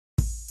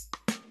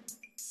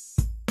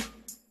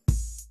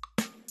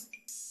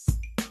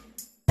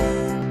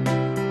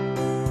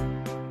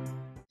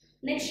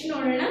Next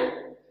ನೋಡೋಣ.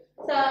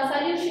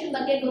 Solution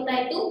ಬಗ್ಗೆ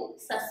ಗೊತ್ತಾಯ್ತು,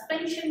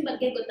 ಸಸ್ಪೆನ್ಷನ್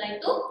ಬಗ್ಗೆ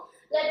ಗೊತ್ತಾಯ್ತು.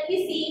 Let we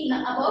see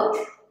about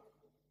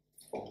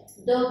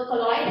the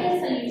colloidal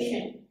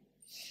solution.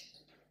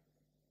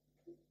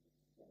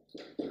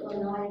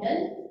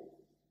 Colloidal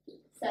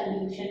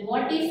solution.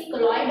 What is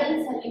colloidal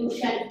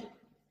solution?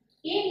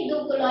 ಏನಿದು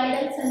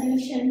colloidal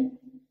solution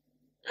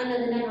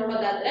ಅನ್ನೋದನ್ನ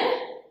ನೋಡೋದಾದ್ರೆ,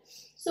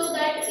 ಸೊ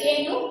ದಟ್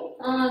ಏನು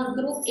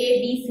group A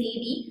B C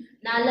D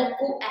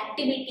 4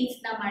 activities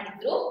ನ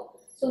ಮಾಡಿದ್ರು.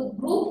 ಸೊ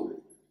ಗ್ರೂಪ್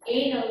ಎ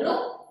ನವರು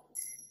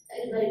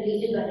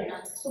ಇಲ್ಲಿ ಬರೋಣ.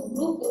 ಸೊ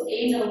ಗ್ರೂಪ್ ಎ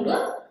ನವರು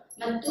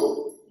ಮತ್ತು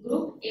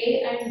group A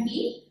and B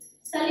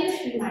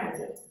solution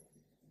ಮಾಡಿದ್ರು.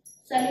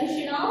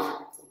 Solution of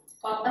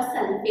copper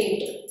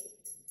sulphate.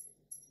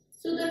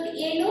 So that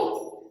ಏನು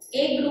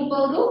ಎ ಗ್ರೂಪ್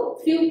ಅವರು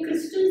few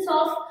crystals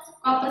of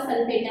copper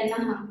sulphate ಅನ್ನ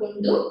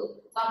ಹಾಕೊಂಡು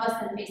ಕಾಪರ್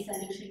ಸಲ್ಫೇಟ್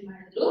ಸೊಲ್ಯೂಷನ್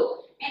ಮಾಡಿದ್ರು.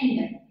 ಅಂಡ್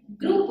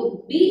ಗ್ರೂಪ್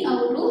ಬಿ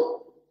ಅವರು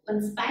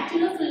ಒಂದು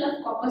spatula full of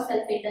copper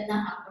sulphate ಅನ್ನ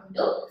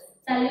ಹಾಕೊಂಡು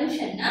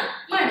ಸೊಲ್ಯೂಷನ್ ನ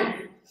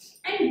ಮಾಡಿದ್ರು.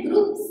 ಅಂಡ್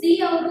ಗ್ರೂಪ್ ಸಿ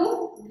ಅವರು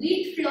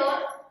ವೀಟ್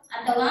ಫ್ಲೋರ್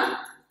ಅಥವಾ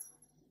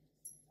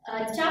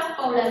ಚಾಕ್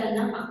ಪೌಡರ್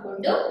ಅನ್ನ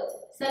ಹಾಕೊಂಡು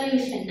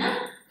ಸೊಲ್ಯೂಷನ್ ನ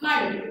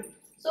ಮಾಡಿದ್ರು.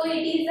 So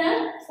it is a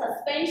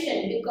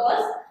suspension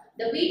because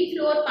the wheat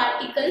flour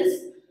particles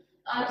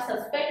are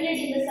suspended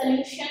in the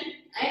solution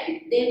and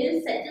they will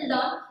settle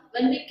down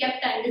when we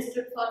kept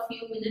undisturbed for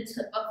few minutes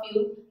or few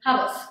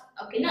hours.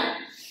 Okay na?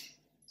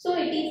 So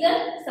it is a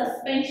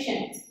suspension.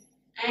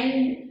 And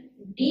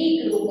D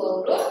group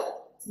ಅವರು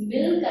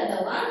milk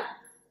ಅಥವಾ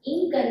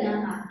ink ಅನ್ನ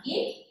ಹಾಕಿ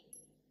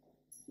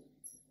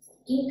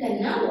ink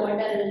ಅನ್ನ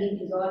water ಅಲ್ಲಿ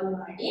dissolve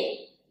ಮಾಡಿ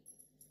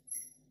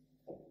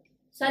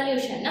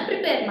solution ನ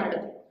prepare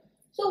ಮಾಡೋದು.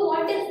 So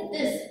what is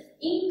this?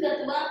 Ink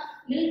ಅಥವಾ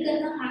milk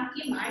ಅನ್ನ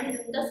ಹಾಕಿ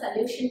ಮಾಡಿದಂತ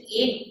ಸೊಲ್ಯೂಷನ್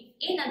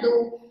ಏನದು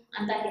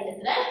ಅಂತ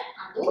ಹೇಳಿದ್ರೆ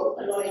ಅದು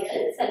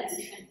ಕೊಲಾಯ್ಡಲ್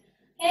ಸೊಲ್ಯೂಷನ್.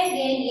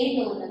 ಹೇಗೆ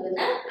ಏನು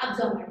ಅನ್ನೋದನ್ನ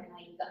ಅಬ್ಸರ್ವ್ ಮಾಡೋಣ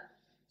ಈಗ.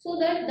 So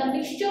that the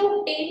mixture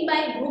obtained by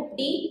group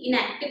D in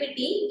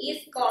activity is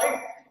called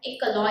a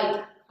colloid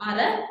or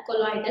a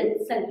colloidal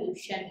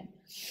solution.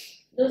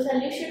 The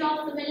solution of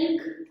the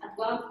milk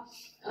ಅಥವಾ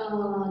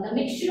the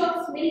mixture of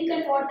milk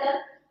and water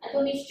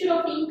ಅಥವಾ mixture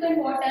of ink and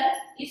water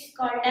is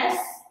called as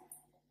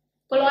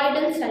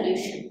colloidal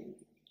solution.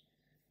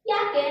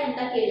 ಯಾಕೆ ಅಂತ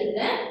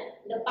ಕೇಳಿದ್ರೆ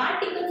the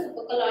particles of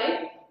a colloid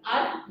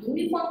are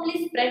uniformly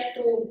spread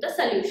throughout the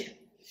solution.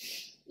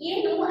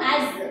 ಏನು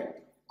as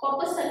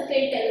copper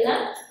sulfate ಎಲ್ಲ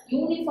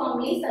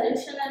uniformly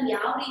solution ಅಲ್ಲಿ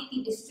ಯಾವ ರೀತಿ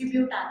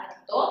distribute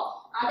ಆಗುತ್ತೋ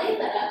ಅದೇ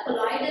ತರ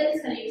colloidal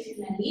solution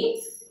ಅಲ್ಲಿ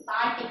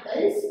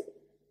particles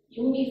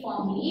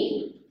uniformly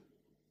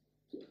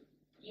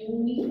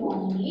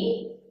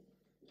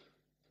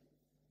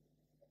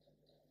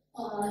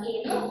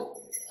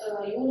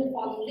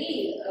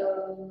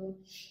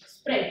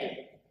spread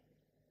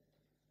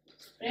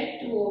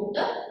throughout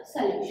the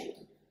solution.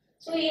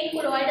 So ಏನ್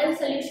ಕೊಲಾಯ್ಡಲ್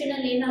ಸೊಲ್ಯೂಷನ್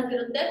ಅಲ್ಲಿ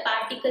ಏನಾಗಿರುತ್ತೆ,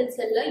 ಪಾರ್ಟಿಕಲ್ಸ್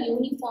ಎಲ್ಲ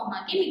ಯೂನಿಫಾರ್ಮ್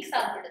ಆಗಿ ಮಿಕ್ಸ್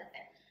ಆಗಿಬಿಡುತ್ತೆ.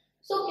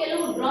 ಸೊ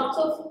ಕೆಲವು ಡ್ರಾಪ್ಸ್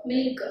ಆಫ್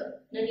ಮಿಲ್ಕ್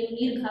ನೀವು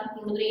ನೀರಿಗೆ ಹಾಕಿ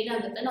ನೋಡಿದ್ರೆ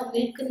ಏನಾಗುತ್ತೆ, ನಾವು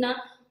ಮಿಲ್ಕ್ ನ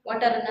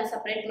ವಾಟರ್ ಅನ್ನ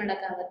ಸಪರೇಟ್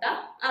ಮಾಡಕ್ಕಾಗತ್ತಾ?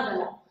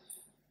 ಆಗಲ್ಲ.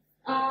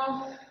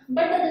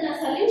 ಬಟ್ ಅದನ್ನ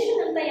ಸೊಲ್ಯೂಷನ್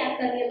ಅಂತ ಯಾಕೆ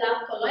ಕರೆಯಲ್ಲ,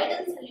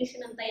 ಕೊಲಾಯ್ಡಲ್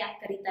ಸೊಲ್ಯೂಷನ್ ಅಂತ ಯಾಕೆ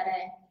ಕರೀತಾರೆ?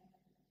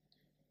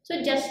 So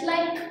just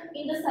like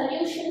in the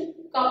solution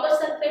copper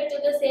sulphate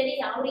ಜೊತೆ ಸೇರಿ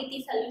ಯಾವ ರೀತಿ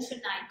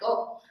ಸೊಲ್ಯೂಷನ್ ಆಯ್ತೋ,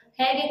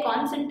 ಹೇಗೆ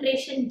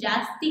ಕಾನ್ಸಂಟ್ರೇಷನ್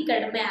ಜಾಸ್ತಿ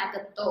ಕಡಿಮೆ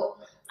ಆಗುತ್ತೋ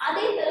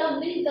ಅದೇ ತರ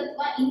ಮಿಲ್ಕ್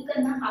ಅಥವಾ ಇಂಕ್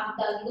ಅನ್ನ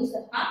ಹಾಕಿದಾಗಲೂ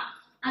ಸಹ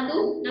ಅದು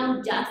ನಾವು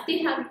ಜಾಸ್ತಿ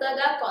ಹಾಕಿದಾಗ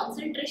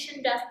ಕಾನ್ಸಂಟ್ರೇಷನ್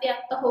ಜಾಸ್ತಿ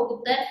ಆಗ್ತಾ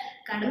ಹೋಗುತ್ತೆ,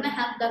 ಕಡಿಮೆ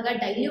ಹಾಕಿದಾಗ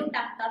ಡೈಲ್ಯೂಟ್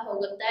ಆಗ್ತಾ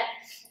ಹೋಗುತ್ತೆ.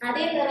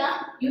 ಅದೇ ತರ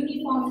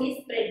ಯೂನಿಫಾರ್ಮ್ಲಿ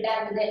ಸ್ಪ್ರೆಡ್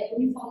ಆಗಿದೆ,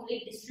 ಯೂನಿಫಾರ್ಮ್ಲಿ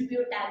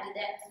ಡಿಸ್ಟ್ರಿಬ್ಯೂಟ್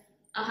ಆಗಿದೆ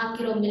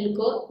ಹಾಕಿರೋ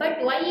milk. But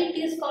why it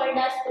is called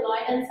as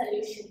colloidal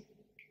solution?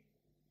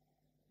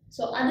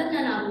 So ಅದನ್ನ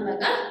ನಾವು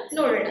ಇವಾಗ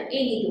ನೋಡೋಣ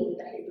ಏನಿದು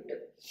ಅಂತ ಹೇಳ್ಬಿಟ್ಟು.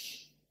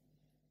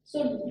 ಸೊ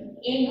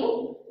ಏನು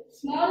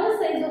ಸ್ಮಾಲರ್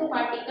ಸೈಜ್ ಆಫ್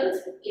ಪಾರ್ಟಿಕಲ್ಸ್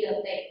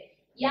ಇರುತ್ತೆ.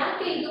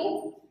 ಯಾಕೆ ಇದು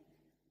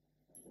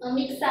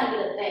ಮಿಕ್ಸ್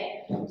ಆಗಿರುತ್ತೆ?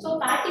 ಸೊ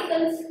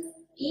ಪಾರ್ಟಿಕಲ್ಸ್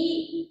ಈ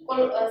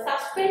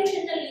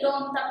ಸಸ್ಪೆನ್ಷನ್ ಅಲ್ಲಿ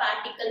ಇರುವಂತ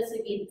ಪಾರ್ಟಿಕಲ್ಸ್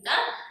ಗಿಂತ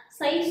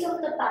size of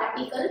the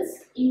particles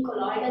in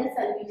colloidal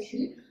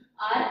solution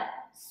R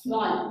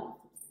small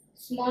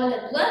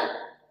ಅಥವಾ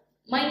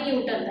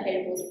ಮೈನ್ಯೂಟ್ ಅಂತ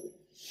ಹೇಳ್ಬೋದು.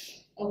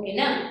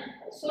 ಓಕೆನಾ?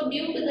 So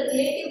due to the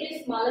relatively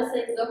smaller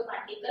size of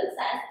particles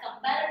as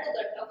compared to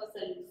that of a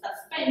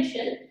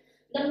suspension,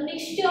 the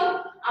mixture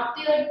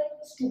appears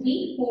to be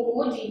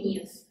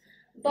homogeneous.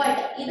 But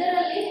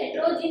ಇದರಲ್ಲಿ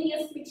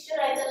heterogeneous mixture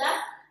ಆಯ್ತಲ್ಲ,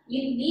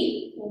 ಇಲ್ಲಿ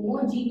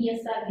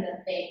homogeneous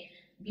ಆಗಿರುತ್ತೆ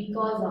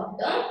because of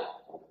the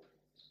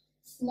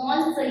small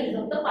size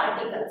of the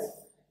particles.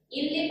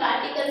 ಇಲ್ಲಿ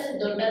particles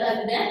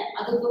ದೊಡ್ಡದಾಗಿದೆ,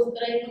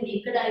 ಅದಕ್ಕೋಸ್ಕರ ಇದು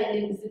naked eye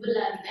ಅಲ್ಲಿ visible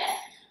ಆಗಿದೆ.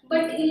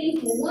 But ಇಲ್ಲಿ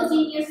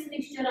homogeneous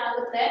mixture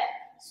ಆಗುತ್ತೆ,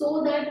 so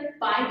that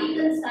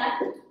particles are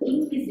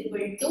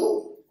invisible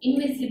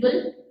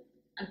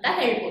ಅಂತ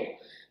ಹೇಳ್ಬೋದು.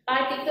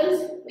 Particles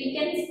we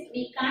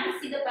can't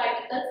see the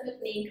particles with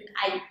naked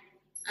eye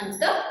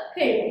ಅಂತ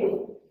ಹೇಳ್ಬೋದು.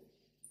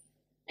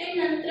 And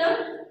ನಂತರ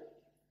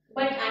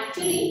but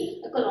actually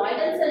a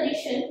colloidal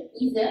solution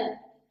is a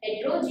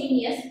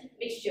heterogeneous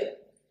mixture.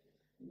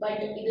 But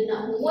ಇದನ್ನ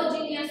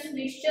homogeneous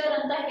mixture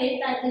ಅಂತ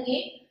ಹೇಳ್ತಾ ಇದ್ದೀವಿ,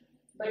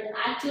 but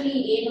actually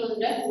ಏನು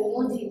ಅಂದ್ರೆ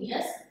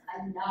homogeneous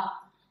ಅಲ್ಲ.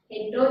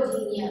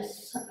 heterogeneous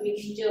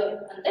mixture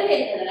ಅಂತ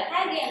ಹೇಳ್ತಿದ್ದಾರೆ.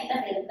 ಹೇಗೆ ಅಂತ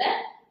ಹೇಳಿದ್ರೆ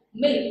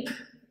milk,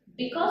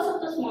 because of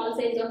the small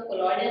size of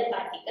colloidal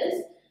particles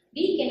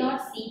we cannot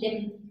see them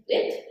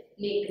with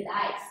naked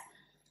eyes.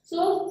 So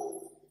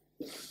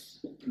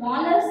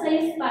smaller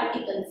size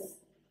particles,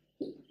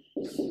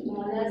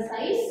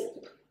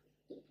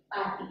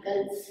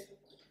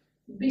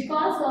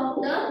 because of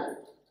the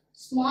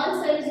small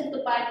size of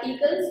the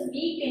particles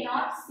we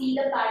cannot see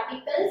the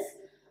particles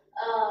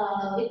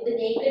with the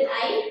naked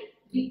eye,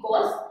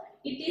 because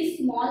it is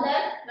smaller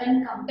when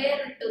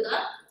compared to the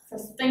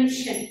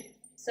suspension.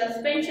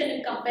 Suspension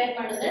compare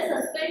ಮಾಡಿದ್ರೆ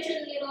suspension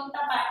ಇರುವಂತ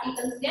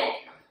particles ಗೆ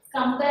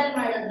compare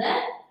ಮಾಡಿದ್ರೆ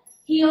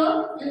here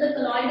in the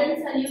colloidal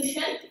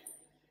solution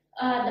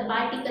the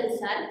particles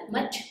are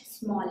much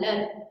smaller,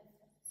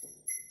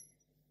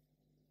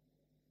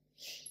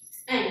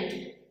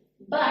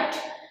 but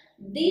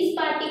these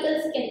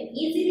particles can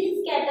easily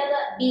scatter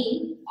the beam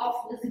of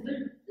visible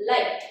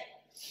light.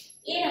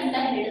 ಏನಂತ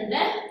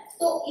ಹೇಳಿದ್ರೆ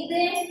so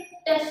ಇದೇ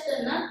test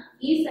ಅನ್ನ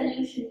ಈ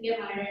solution ಗೆ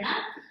ಮಾಡೋಣ,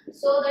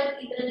 so that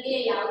ಇದರಲ್ಲಿ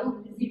ಯಾವುದು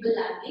ವಿಸಿಬಲ್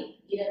ಆಗಿ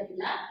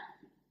ಇರೋದಿಲ್ಲ.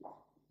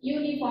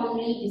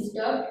 Uniformly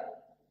disturbed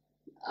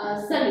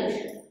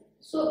solution.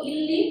 ಸೊ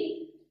ಇಲ್ಲಿ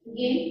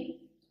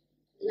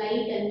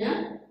ಲೈಟ್ ಅನ್ನ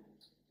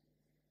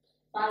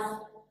ಪಾಸ್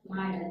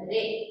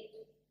ಮಾಡಿದ್ರೆ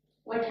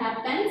what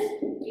happens,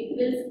 it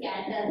will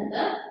scatter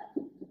the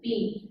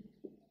beam.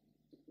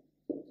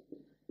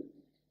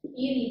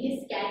 ಈ ರೀತಿ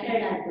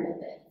ಸ್ಕ್ಯಾಟರ್ಡ್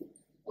ಆಗ್ಬಿಡುತ್ತೆ.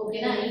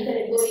 ಓಕೆನಾ, ಈ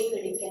ಕಡೆಗೂ ಈ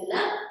ಕಡೆಗೆಲ್ಲ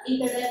ಈ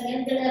ಕಡೆ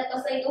ಮೇಲ್ಗಡೆ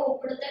ಸೈಡ್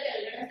ಹೋಗ್ಬಿಡುತ್ತೆ,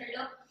 ಕೆಳಗಡೆ ಸೈಡ್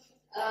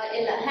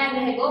ಎಲ್ಲ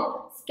ಹೇಗೋ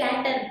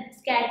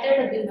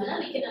scattered beam ಅನ್ನ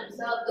we can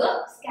observe the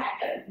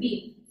scattered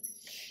beam.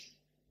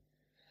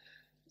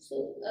 So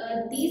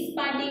these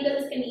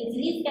particles can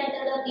easily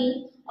scatter the beam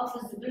of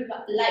visible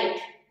light.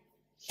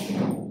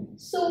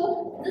 So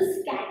the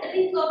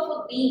scattering of a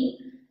beam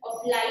of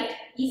light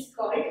is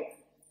called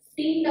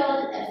Tyndall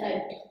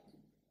effect.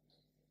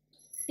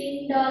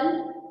 Tyndall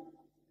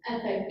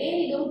effect.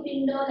 ಏನಿದು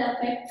Tyndall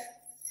effect?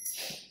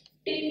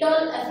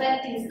 Tyndall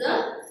effect is the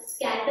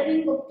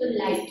scattering of the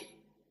light.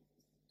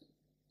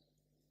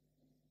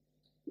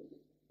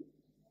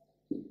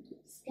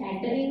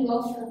 Scattering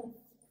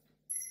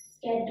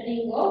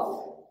of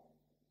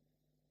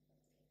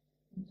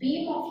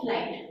beam of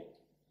light.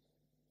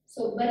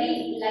 So ಬರೀ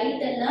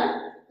light ಅಲ್ಲ,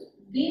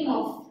 beam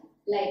of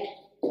light.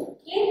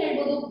 ಏನ್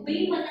ಹೇಳ್ಬೋದು?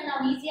 beam ಅನ್ನ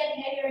ನಾವು ಈಸಿಯಾಗಿ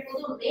ಹೇಗೆ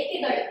ಹೇಳ್ಬೋದು?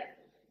 ರೇಖೆಗಳು.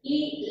 ಈ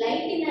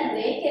ಲೈಟಿನ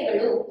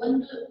ರೇಖೆಗಳು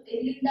ಒಂದು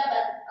ಇಲ್ಲಿಂದ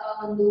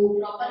ಒಂದು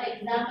ಪ್ರಾಪರ್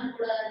ಎಕ್ಸಾಂಪಲ್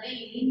ಕೊಡೋದಾದ್ರೆ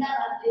ಇಲ್ಲಿಂದ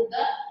ಬಂದಿದ್ದ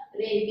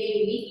ರೇಖೆ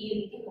ಇಲ್ಲಿ ಈ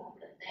ರೀತಿ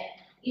ಹೋಗ್ಬಿಡುತ್ತೆ,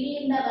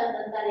 ಇಲ್ಲಿಂದ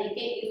ಬಂದಂತ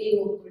ರೇಖೆ ಇಲ್ಲಿ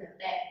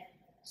ಹೋಗ್ಬಿಡುತ್ತೆ.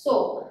 So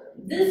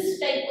this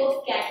type of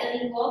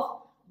scattering of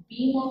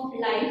beam of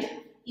light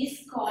is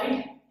called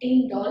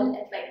Tyndall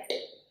effect.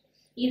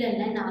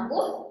 ಇದನ್ನ ನಾವು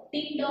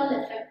Tyndall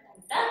effect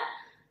ಅಂತ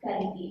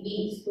ಕರಿತೀವಿ.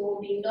 So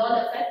Tyndall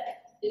effect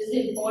is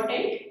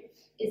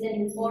an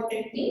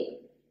important thing.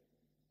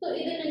 So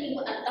ಇದನ್ನ ನೀವು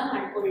ಅರ್ಥ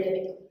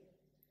ಮಾಡ್ಕೊಳ್ಳಬೇಕು.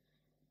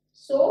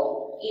 ಸೊ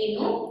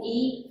ಏನು, ಈ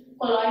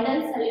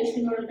ಕೊಲಾಯ್ಡಲ್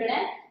ಸೊಲ್ಯೂಷನ್ ಒಳಗಡೆ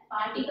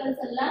ಪಾರ್ಟಿಕಲ್ಸ್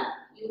ಎಲ್ಲ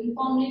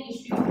ಯೂನಿಫಾರ್ಮ್ಲಿ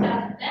ಡಿಸ್ಟ್ರಿಬ್ಯೂಟ್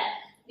ಆಗುತ್ತೆ.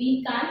 We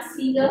can't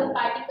see the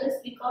particles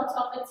because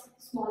of its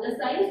smaller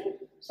size,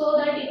 so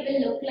that it will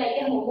look like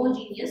a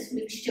homogeneous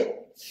mixture.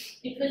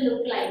 It will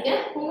look like a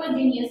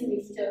homogeneous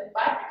mixture,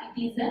 but it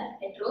is a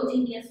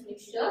heterogeneous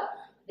mixture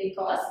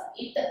because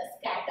it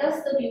scatters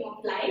the beam of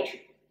light.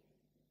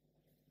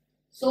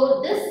 So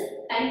this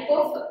type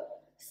of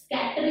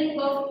scattering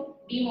of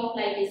beam of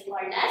light is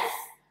called as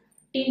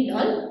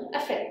Tyndall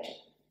effect.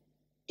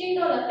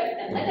 Tyndall effect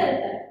ಅಂತ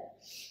ಕರೀತಾರೆ.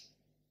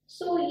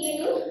 So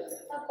ಏನು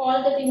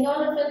called the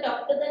Tyndall effect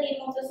after the name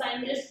of the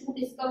scientist who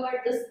discovered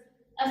this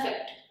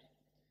effect.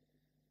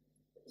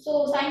 So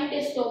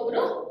scientist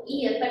ಒಬ್ಬರು ಈ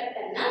effect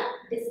ಅನ್ನ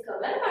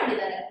discover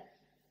ಮಾಡಿದ್ದಾರೆ.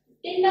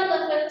 Tyndall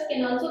effect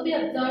can also be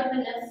observed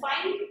when a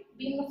fine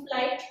beam of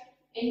light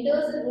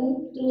enters a room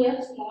through a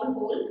small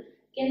hole.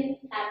 Can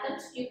happen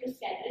due to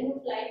scattering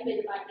of light by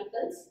the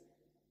particles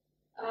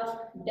of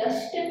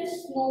dust and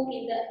smoke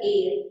in the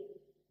air.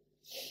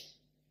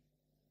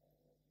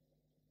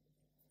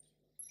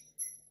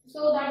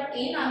 So that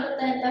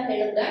ಏನಾಗುತ್ತೆ ಅಂತ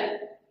ಹೇಳಿದ್ರೆ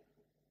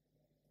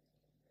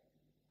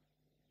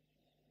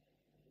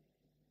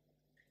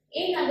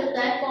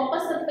ಏನಾಗುತ್ತೆ,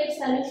 copper sulphate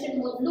solution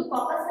ಮೊದಲು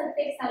copper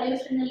sulphate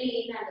solution ಅಲ್ಲಿ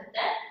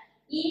ಏನಾಗುತ್ತೆ,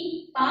 ಈ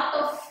path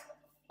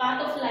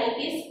of light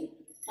is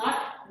not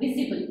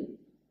visible,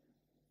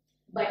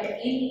 but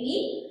ಇಲ್ಲಿ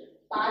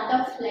path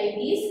of light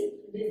is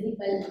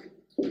visible.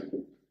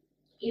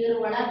 ಇದರ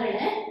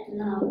ಒಳಗಡೆ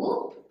ನಾವು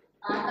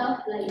path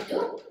of light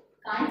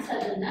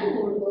ಕಾಣಿಸೋದನ್ನ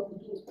ನೋಡಬಹುದು.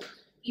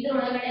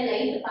 ಇದರೊಳಗಡೆ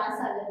ಲೈಟ್ ಪಾಸ್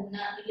ಆಗೋದನ್ನ,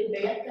 ಇಲ್ಲಿ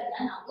ಬೆಳಕನ್ನ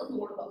ನಾವು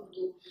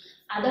ನೋಡಬಹುದು.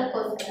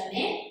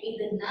 ಅದಕ್ಕೋಸ್ಕರನೇ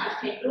ಇದನ್ನ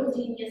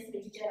ಹೆಟರೋಜಿನಿಯಸ್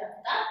ಮಿಕ್ಸ್ಚರ್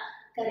ಅಂತ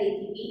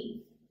ಕರೀತೀವಿ.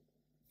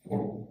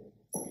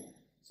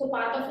 So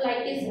path of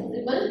light is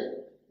visible,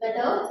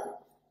 whether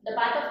the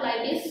path of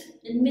light is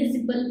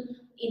invisible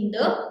in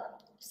the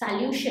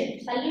solution.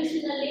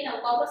 Solution ಅಲ್ಲಿ ನಾವು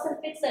ಕಾಪರ್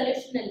ಸಲ್ಫೇಟ್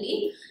ಸೊಲ್ಯೂಷನ್ ಅಲ್ಲಿ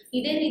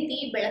ಇದೇ ರೀತಿ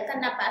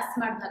ಬೆಳಕನ್ನ ಪಾಸ್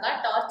ಮಾಡಿದಾಗ,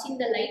 ಟಾರ್ಚ್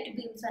ಇಂದ ಲೈಟ್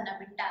ಬೀಮ್ಸ್ ಅನ್ನ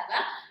ಬಿಟ್ಟಾಗ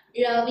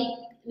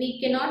we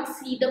cannot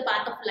see the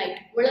path of light.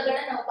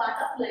 ಒಳಗಡೆ ನಾವು path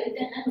of light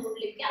ಅನ್ನ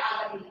ನೋಡ್ಲಿಕ್ಕೆ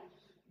ಆಗೋದಿಲ್ಲ.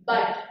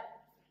 But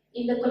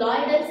in the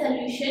colloidal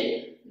solution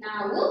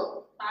ನಾವು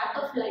path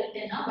of light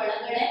ಅನ್ನ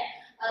ಒಳಗಡೆ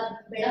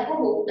ಬೆಳಕು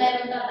ಹೋಗ್ತಾ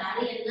ಇರುವಂತ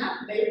ದಾರಿಯನ್ನ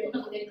ಬೆಳಕು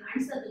ನಮಗೆ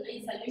ಕಾಣಿಸೋದನ್ನ ಈ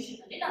ಸೊಲ್ಯೂಷನ್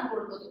ಅಲ್ಲಿ ನಾವು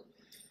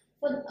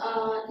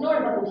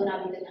ನೋಡಬಹುದು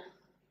ನಾವು ಇದನ್ನ.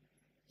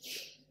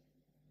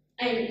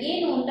 ಅಂಡ್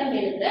ಏನು ಅಂತ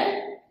ಹೇಳಿದ್ರೆ,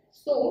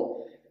 ಸೊ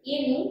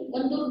ಏನು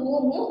ಒಂದು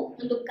ರೂಮು,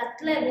 ಒಂದು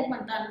ಕತ್ಲೆ ರೂಮ್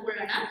ಅಂತ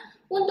ಅನ್ಕೊಳ್ಳೋಣ.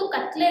 ಒಂದು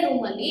ಕತ್ಲೆ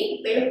ರೂಮ್ ಅಲ್ಲಿ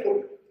ಬೆಳಕು,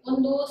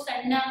 ಒಂದು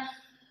ಸಣ್ಣ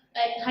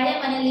ಹಳೆ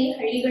ಮನೆಯಲ್ಲಿ,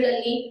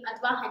 ಹಳ್ಳಿಗಳಲ್ಲಿ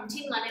ಅಥವಾ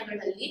ಹಂಚಿನ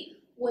ಮನೆಗಳಲ್ಲಿ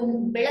ಒಂದು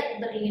ಬೆಳಕು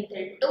ಬರಲಿ ಅಂತ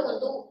ಹೇಳ್ಬಿಟ್ಟು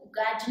ಒಂದು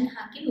ಗಾಜನ್ನ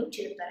ಹಾಕಿ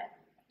ಮುಚ್ಚಿರ್ತಾರೆ.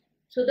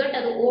 ಸೊ ದಟ್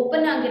ಅದು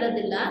ಓಪನ್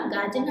ಆಗಿರೋದಿಲ್ಲ,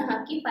 ಗಾಜನ್ನ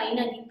ಹಾಕಿ ಫೈನ್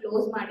ಆಗಿ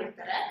ಕ್ಲೋಸ್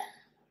ಮಾಡಿರ್ತಾರೆ.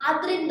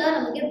 ಆದ್ರಿಂದ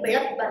ನಮಗೆ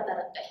ಬೆಳಕು ಬರ್ತಾ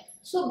ಇರುತ್ತೆ.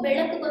 ಸೊ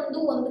ಬೆಳಕು ಬಂದು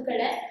ಒಂದು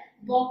ಕಡೆ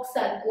ಬಾಕ್ಸ್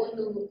ಆಗಿ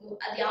ಒಂದು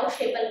ಅದು ಯಾವ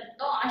ಶೇಪಲ್ಲಿ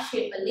ಇರುತ್ತೋ ಆ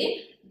ಶೇಪಲ್ಲಿ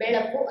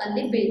ಬೆಳಕು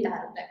ಅಲ್ಲಿ ಬೀಳ್ತಾ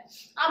ಇರುತ್ತೆ.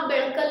 ಆ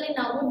ಬೆಳಕಲ್ಲಿ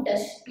ನಾವು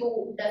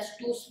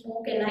ಡಸ್ಟು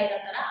ಸ್ಮೋಕ್ ಎಲ್ಲ ಇರೋ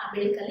ತರ ಆ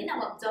ಬೆಳಕಲ್ಲಿ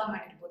ನಾವು ಅಬ್ಸರ್ವ್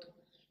ಮಾಡಿರ್ಬೋದು.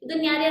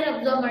 ಇದನ್ನ ಯಾರ್ಯಾರು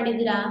ಅಬ್ಸರ್ವ್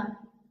ಮಾಡಿದ್ದೀರಾ?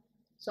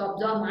 So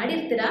observe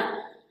ಮಾಡಿರ್ತೀರಾ.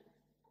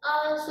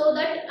 ಸೊ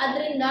ದಟ್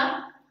ಅದರಿಂದ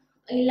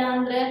ಇಲ್ಲ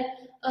ಅಂದ್ರೆ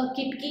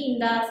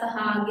ಕಿಟಕಿಯಿಂದ ಸಹ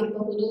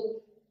ಆಗಿರಬಹುದು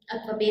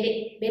ಅಥವಾ ಬೇರೆ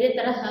ಬೇರೆ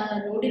ತರಹ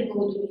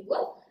ನೋಡಿರಬಹುದು ನೀವು.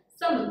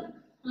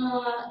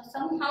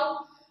 ಸಮ್ ಹೌ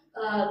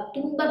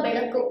ತುಂಬಾ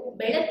ಬೆಳಕು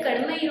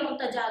ಕಡಿಮೆ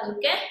ಇರುವಂತ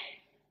ಜಾಗಕ್ಕೆ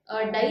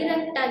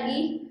ಡೈರೆಕ್ಟ್ ಆಗಿ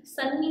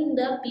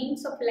ಸನ್ನಿಂದ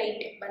ಬೀಮ್ಸ್ ಆಫ್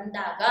ಲೈಟ್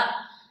ಬಂದಾಗ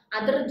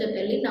ಅದರ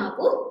ಜೊತೆಲಿ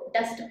ನಾವು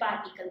ಡಸ್ಟ್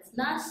ಪಾರ್ಟಿಕಲ್ಸ್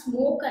ನ,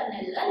 ಸ್ಮೋಕ್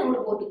ಅನ್ನೆಲ್ಲ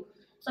ನೋಡ್ಬೋದು.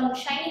 ಸಮ್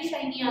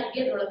ಶೈನಿ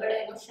ಆಗಿ ಒಳಗಡೆ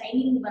ಏನೋ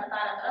ಶೈನಿಂಗ್ ಬರ್ತಾ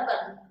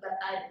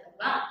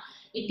ಇರುತ್ತಲ್ವಾ,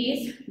 it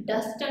is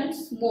dust and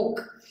smoke.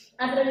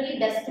 ಅದರಲ್ಲಿ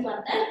ಡಸ್ಟ್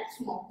ಮತ್ತೆ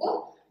ಸ್ಮೋಕ್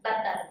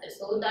ಬರ್ತಾ ಇರುತ್ತೆ.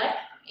 So that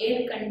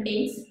air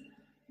contains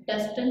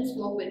dust and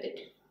smoke with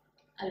it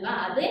ಅಲ್ವಾ.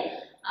 ಅದೇ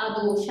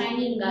ಅದು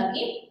ಶೈನಿಂಗ್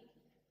ಆಗಿ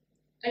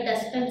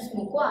ಡಸ್ಟ್ ಅಂಡ್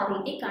ಸ್ಮೋಕ್ ಆ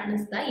ರೀತಿ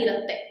ಕಾಣಿಸ್ತಾ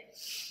ಇರುತ್ತೆ.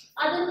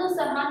 ಅದನ್ನು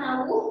ಸಹ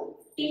ನಾವು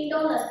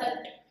ಟಿಂಡಾಲ್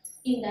ಎಫೆಕ್ಟ್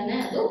ಇಂದಾನೆ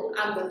ಅದು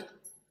ಆಗೋದು.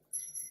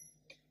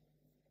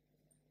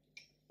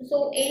 ಸೊ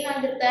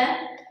ಏನಾಗುತ್ತೆ,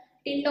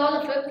 Tyndall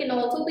effect can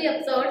also be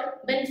observed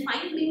when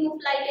fine beam of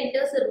light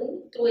enters a room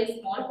through a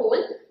small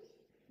hole.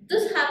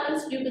 This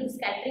happens due to the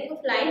scattering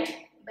of light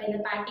by the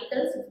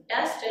particles of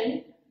dust and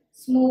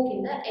smoke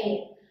in the air.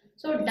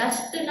 So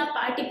dust na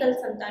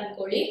particles anta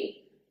anಕೊಳ್ಳಿ,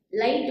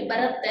 light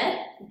ಬರುತ್ತೆ,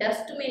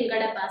 dust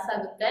ಮೇಲ್ಗಡೆ pass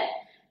ಆಗುತ್ತೆ,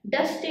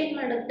 dust ಏನ್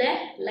ಮಾಡುತ್ತೆ,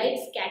 light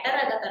scatter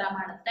ಆಗೋ ತರ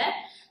ಮಾಡುತ್ತೆ.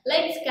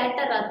 Light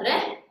scatter ಆದ್ರೆ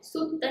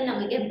ಸುತ್ತ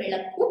ನಮಗೆ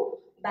ಬೆಳಕು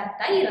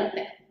ಬರ್ತಾ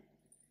ಇರುತ್ತೆ.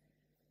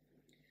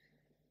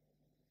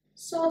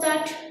 So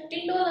that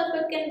Tyndall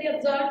effect can be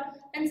observed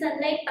when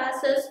sunlight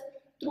passes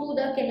through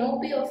the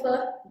canopy of a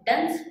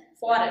dense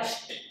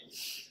forest.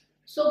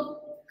 So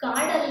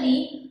ಕಾಡಲ್ಲಿ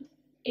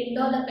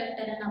Tyndall effect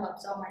ಅನ್ನು ನಾವು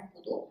ಅಬ್ಸರ್ವ್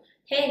ಮಾಡಬಹುದು.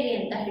 ಹೇಗೆ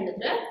ಅಂತ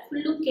ಹೇಳಿದ್ರೆ,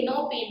 ಫುಲ್ಲು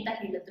ಕೆನೋಪಿ ಅಂತ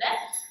ಹೇಳಿದ್ರೆ,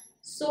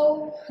 ಸೊ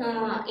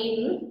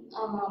ಏನು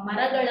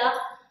ಮರಗಳ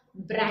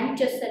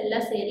ಬ್ರಾಂಚಸ್ ಎಲ್ಲ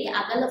ಸೇರಿ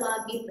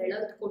ಅಗಲವಾಗಿ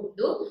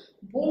ಬೆಳೆದುಕೊಂಡು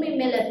ಭೂಮಿ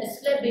ಮೇಲೆ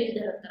ಬಿಸಿಲೆ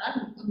ಬೀಳ್ದಿರೋ ತರ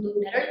ಒಂದು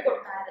ನೆರಳು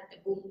ಕೊಡ್ತಾ ಇರುತ್ತೆ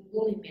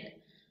ಭೂಮಿ ಮೇಲೆ.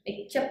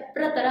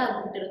 ಚಪ್ರ ತರ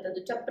ಆಗ್ಬಿಟ್ಟಿರುತ್ತೆ.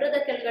 ಅದು ಚಪ್ರದ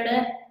ಕೆಳಗಡೆ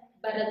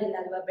ಬರೋದಿಲ್ಲ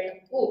ಅಲ್ವಾ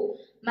ಬೆಳಕು,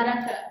 ಮರ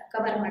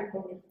ಕವರ್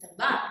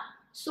ಮಾಡ್ಕೊಂಡಿರುತ್ತಲ್ವಾ.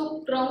 ಸೊ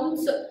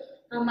ಕ್ರೌನ್ಸ್,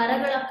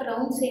 ಮರಗಳ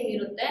ಕ್ರೌನ್ಸ್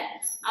ಏನಿರುತ್ತೆ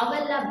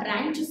ಅವೆಲ್ಲ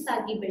ಬ್ರಾಂಚಸ್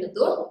ಆಗಿ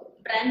ಬೆಳೆದು,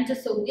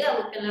 ಬ್ರಾಂಚಸ್ ಹೋಗಿ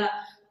ಅವಕ್ಕೆಲ್ಲ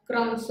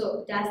ಕ್ರೌನ್ಸ್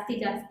ಜಾಸ್ತಿ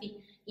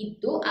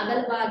ಇದ್ದು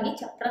ಅಗಲವಾಗಿ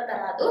ಚಪ್ರ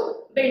ತರ ಅದು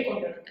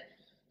ಬೆಳ್ಕೊಂಡಿರುತ್ತೆ.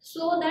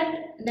 ಸೊ ದಟ್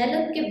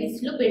ನೆಲಕ್ಕೆ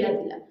ಬಿಸಿಲು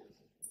ಬೀಳೋದಿಲ್ಲ.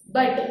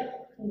 ಬಟ್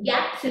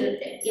ಗ್ಯಾಪ್ಸ್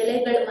ಇರುತ್ತೆ,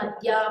 ಎಲೆಗಳ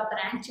ಮಧ್ಯ,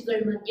 ಬ್ರಾಂಚ್ಗಳ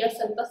ಮಧ್ಯ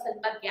ಸ್ವಲ್ಪ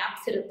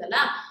ಗ್ಯಾಪ್ಸ್ ಇರುತ್ತಲ್ಲ,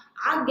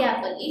 ಆ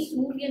ಗ್ಯಾಪ್ ಅಲ್ಲಿ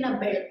ಸೂರ್ಯನ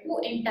ಬೆಳಕು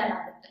ಎಂಟರ್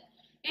ಆಗುತ್ತೆ.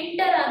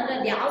 ಎಂಟರ್ ಆದ್ರೆ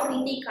ಅದು ಯಾವ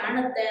ರೀತಿ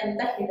ಕಾಣುತ್ತೆ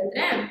ಅಂತ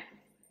ಹೇಳಿದ್ರೆ,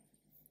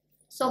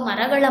 ಸೊ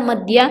ಮರಗಳ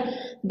ಮಧ್ಯ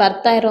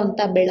ಬರ್ತಾ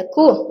ಇರೋಂತ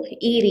ಬೆಳಕು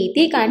ಈ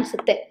ರೀತಿ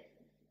ಕಾಣಿಸುತ್ತೆ.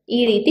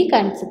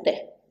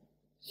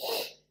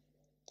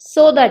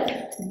 So that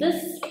this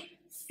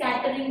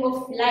scattering of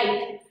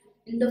light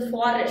in the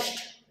forest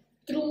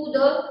through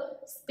the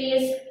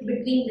space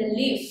between the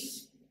leaves,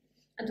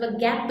 ಅಥವಾ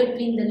gap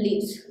between the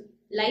leaves,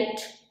 light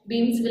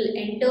beams will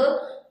enter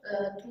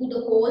through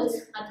the holes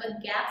ಅಥವಾ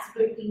gaps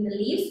between the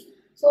leaves.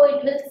 So it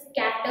will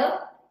scatter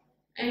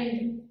and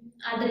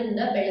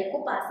ಅದರಿಂದ ಬೆಳಕು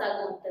pass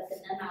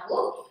ಆಗುವಂತದನ್ನ ನಾವು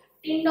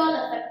Tyndall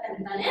effect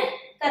ಅಂತಾನೆ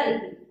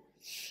ಕರೀತೀವಿ.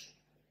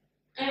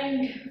 And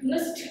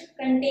mist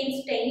contains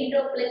tiny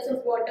droplets of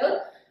water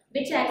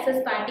which acts as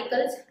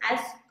particles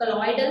as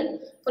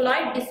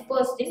colloid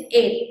dispersed in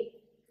air.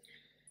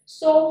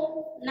 So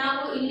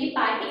ನಾವು ಇಲ್ಲಿ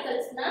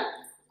particles ನ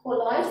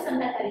colloids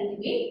ಅಂತ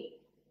ಕರೀತೀವಿ.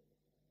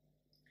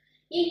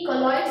 ಈ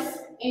colloids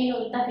ಏನು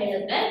ಅಂತ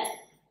ಹೇಳಿದ್ರೆ,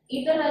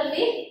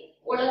 ಇದರಲ್ಲಿ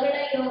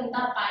ಒಳಗಡೆ ಇರುವಂತ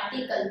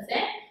ಪಾರ್ಟಿಕಲ್ಸ್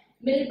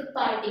ಮಿಲ್ಕ್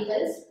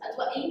ಪಾರ್ಟಿಕಲ್ಸ್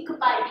ಅಥವಾ ಇಂಕ್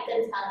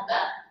ಪಾರ್ಟಿಕಲ್ಸ್ ಆದ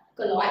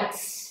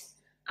colloids.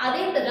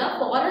 ಅದೇ ತರ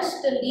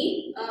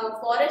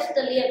ಫಾರೆಸ್ಟ್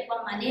ಅಲ್ಲಿ ಅಥವಾ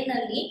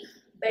ಮನೆಯಲ್ಲಿ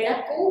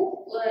ಬೆಳಕು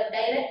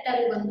ಡೈರೆಕ್ಟ್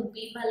ಆಗಿ ಬಂದು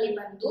ಬೀಮ್ ಅಲ್ಲಿ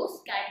ಬಂದು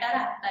ಸ್ಕ್ಯಾಟರ್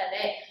ಆಗ್ತಾ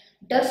ಇದೆ.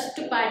 ಡಸ್ಟ್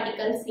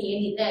ಪಾರ್ಟಿಕಲ್ಸ್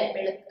ಏನಿದೆ,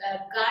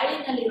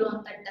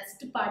 ಗಾಳಿನಲ್ಲಿರುವಂತ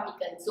dust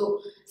particles,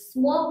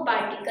 smoke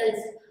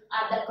particles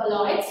are the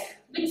colloids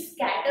which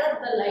scatter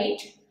the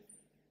light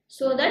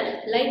so that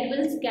light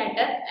will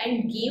scatter and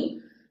give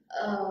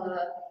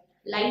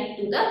light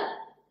to the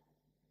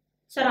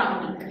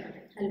surrounding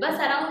ಅಲ್ವಾ.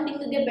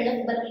 ಸರೌಂಡಿಂಗ್ ಗೆ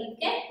ಬೆಳಕು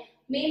ಬರಲಿಕ್ಕೆ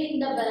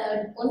ಮೇಲಿಂದ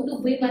ಒಂದು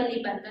beam ಅಲ್ಲಿ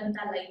ಬಂದಂತ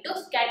ಲೈಟ್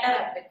ಸ್ಕ್ಯಾಟರ್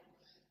ಆಗಬೇಕು.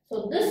 So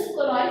this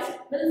colloids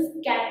will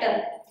scatter.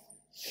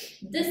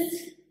 This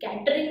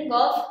scattering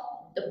of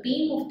the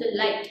beam of the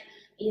light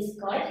is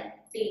called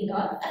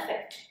Tyndall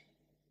effect.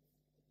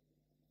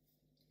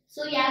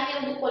 So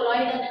ಯಾವ್ಯಾವುದು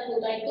colloid ಅನ್ನೋದು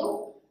ಗೊತ್ತಾಯ್ತು.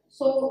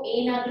 ಸೊ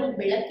ಏನಾದ್ರೂ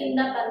ಬೆಳಕಿಂದ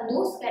ಬಂದು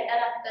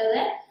ಸ್ಕ್ಯಾಟರ್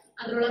ಆಗ್ತದೆ,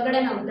 ಅದರೊಳಗಡೆ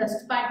ನಾವು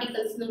ಡಸ್ಟ್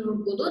ಪಾರ್ಟಿಕಲ್ಸ್ ನ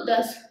ನೋಡಬಹುದು.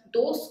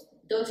 Those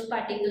dust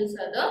particles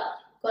are the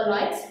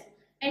colloids,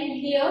 and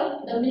here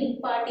the milk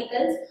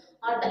particles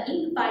or the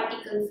ink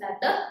particles are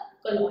the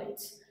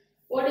colloids.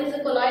 What is the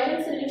colloidal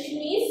solution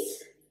is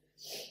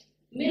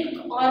milk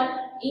or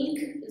ink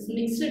is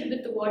mixed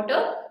with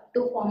water to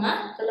form a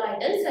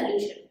colloidal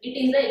solution. It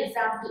is the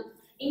example,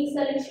 ink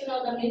solution or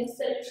the milk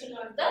solution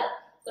or the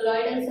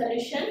colloidal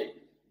solution,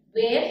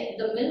 where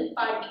the milk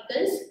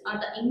particles or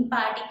the ink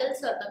particles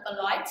or the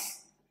colloids.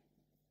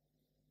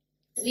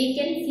 We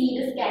can see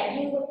the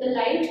scattering of the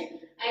light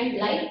and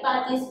light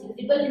path is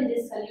visible in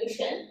this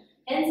solution,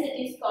 hence it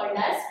is called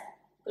as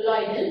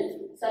colloidal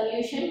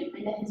solution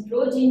and a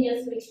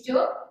heterogeneous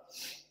mixture.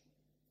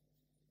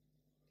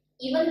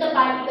 Even the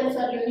particles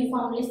are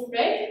uniformly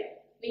spread,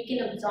 we can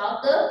observe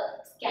the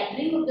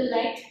scattering of the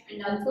light and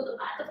also the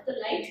path of the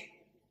light.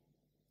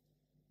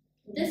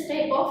 This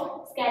type of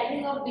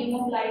scattering of beam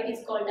of light is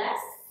called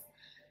as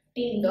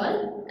Tyndall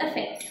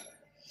effect.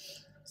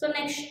 So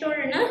next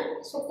ನೋಡೋಣ.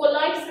 So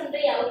colloids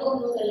ಅಂದ್ರೆ ಯಾವುದು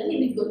ಅನ್ನೋದೆಲ್ಲ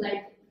ನಿಮಗೆ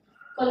ಗೊತ್ತಾಯ್ತು.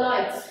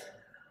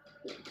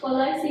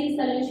 colloids ಈ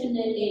solution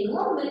ಅಲ್ಲಿ ಏನು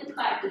milk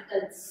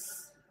particles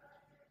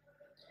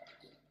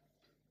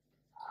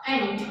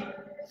and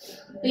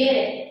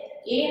ಬೇರೆ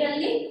ಏರ್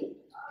ಅಲ್ಲಿ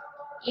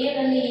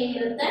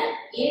ಏನಿರುತ್ತೆ,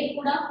 ಏರ್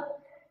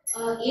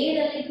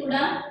ಅಲ್ಲಿ ಕೂಡ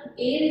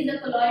air is a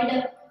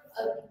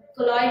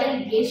colloidal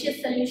gaseous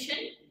solution,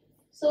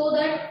 so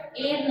that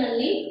air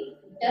nalli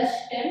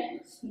dust and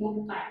smoke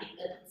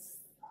particles,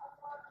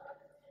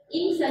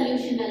 in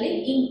solution alli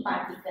ink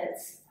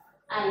particles,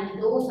 and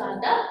those are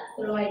the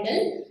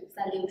colloidal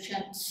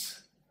solutions.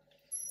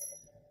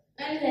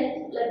 And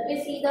let me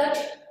see that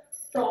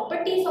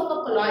properties of a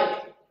colloid.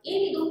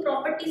 Enidu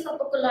properties of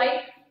a colloid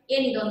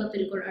enidu anta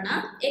tilkolona.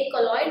 A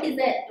colloid is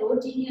a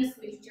heterogeneous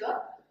mixture,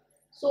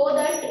 so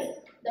that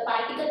the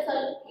particles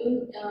are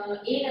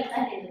ಏನಂತ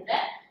ಹೇಳಿದ್ರೆ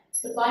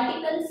the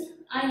particles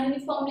are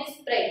uniformly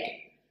spread,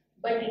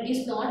 but it is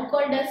not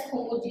called as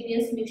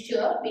homogeneous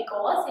mixture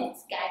because it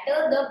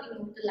scatters the beam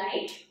of the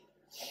light.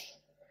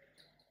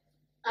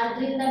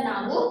 ಅದರಿಂದ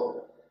ನಾವು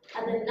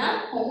ಅದನ್ನ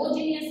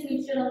homogeneous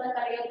mixture ಅಂತ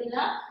ಕರೆಯೋದಿಲ್ಲ,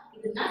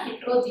 ಇದನ್ನ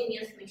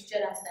heterogeneous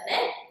mixture ಅಂತಾನೆ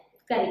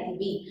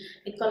ಕರಿತೀವಿ.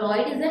 A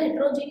colloid is a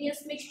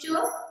heterogeneous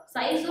mixture.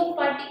 Size of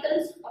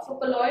particles of a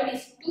colloid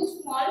is too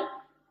small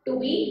to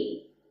be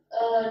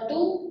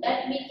that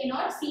we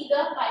cannot see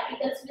the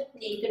particles with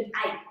naked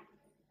eye.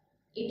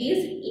 It is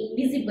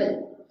invisible,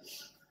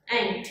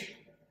 and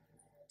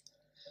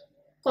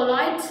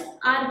colloids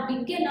are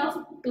big enough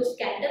to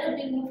scatter a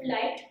beam of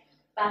light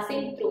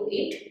passing through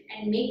it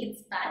and make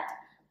its path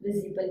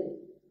visible.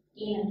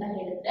 ಏನಂತ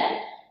ಹೇಳಿದ್ರೆ,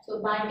 so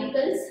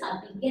particles are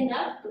big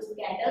enough to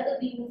scatter the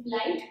beam of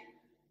light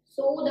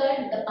so that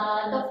the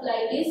path of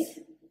light is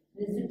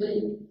visible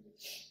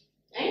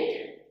and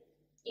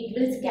it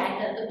will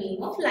scatter the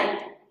beam of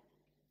light,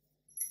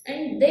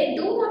 and they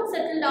do not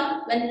settle down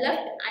when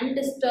left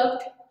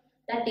undisturbed.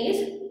 That is,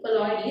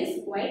 colloid is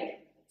quite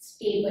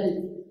stable.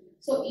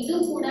 So idu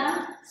kuda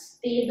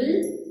stable.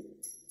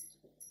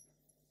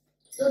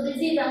 So this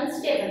is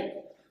unstable.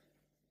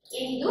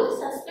 Idu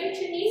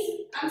suspension is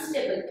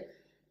unstable,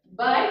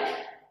 but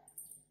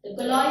the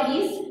colloid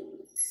is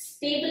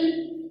stable.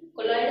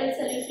 Colloidal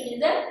solution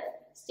is a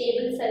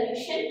stable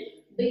solution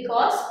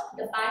because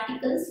the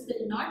particles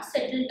will not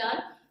settle down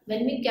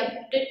when we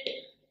kept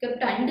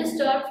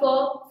undisturbed for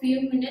few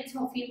minutes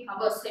or few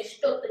hours.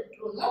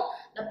 ಎಷ್ಟೊತ್ತಿದ್ರೂ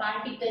the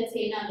particles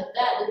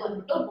ಏನಾಗುತ್ತೆ, ಅದು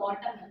ಬಂದ್ಬಿಟ್ಟು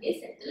bottom ಅಲ್ಲಿ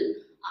settle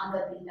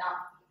ಆಗೋದಿಲ್ಲ,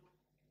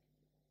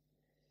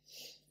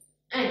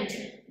 and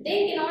they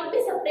cannot be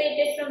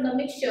separated from the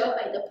mixture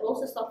by the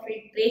process of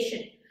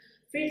filtration.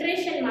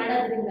 Filtration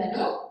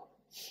ಮಾಡೋದ್ರಿಂದನೂ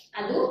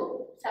ಅದು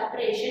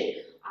separation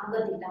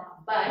ಆಗೋದಿಲ್ಲ,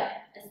 but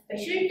a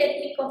special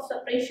technique of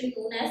separation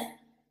known as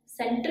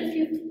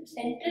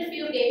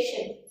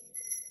centrifugation.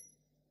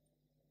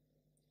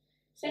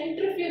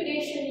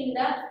 Centrifugation ಇಂದ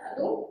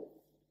ಅದು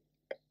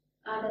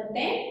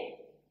ಆಗುತ್ತೆ.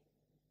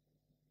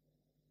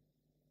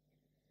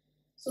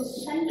 So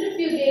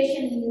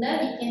centrifugation ಇಂದ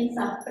we can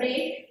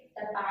separate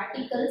the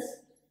particles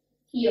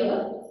here.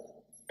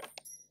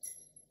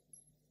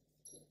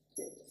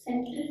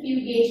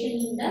 Centrifugation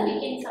ಇಂದ we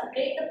can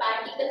separate the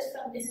particles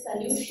from this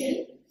solution.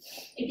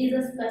 It is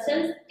a special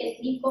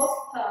technique of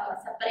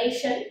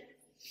separation.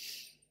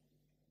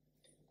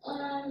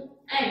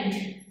 And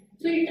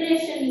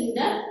filtration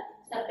ಇಂದ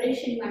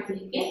separation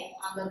ಮಾಡಲಿಕ್ಕೆ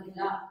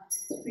ಆಗೋದಿಲ್ಲ.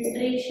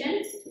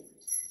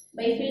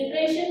 By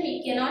filtration we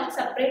cannot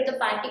separate the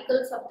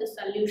particles of the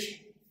solution.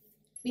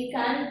 We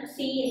can't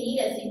see any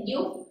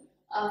residue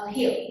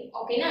here.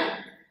 Okay na?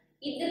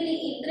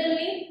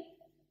 ಇದರಲ್ಲಿ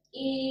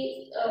ಈ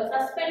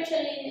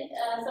suspension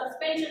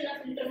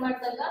filter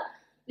ಮಾಡಿದಾಗ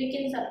we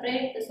can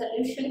separate the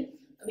solution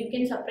we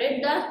can separate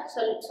the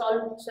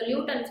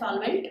solute and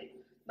solvent,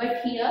 but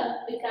here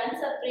we can't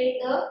separate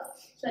the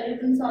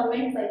solute and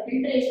solvent by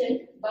filtration,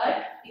 but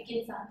we can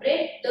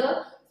separate the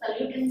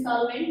solute and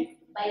solvent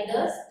by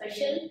the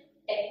special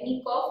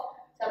technique of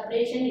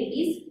separation. It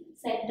is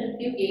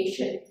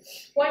centrifugation.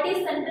 What is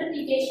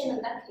centrifugation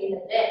anta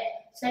kelidre?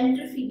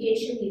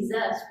 Centrifugation is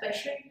a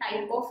special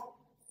type of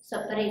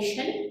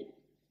separation.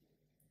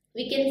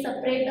 We can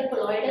separate the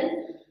colloidal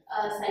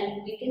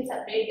we can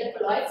separate the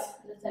colloids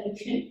in the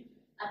solution,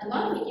 athwa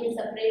we can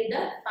separate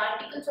the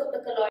particles of the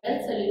colloidal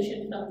solution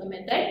from the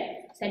method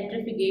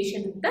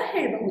centrifugation anta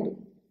helabahudu.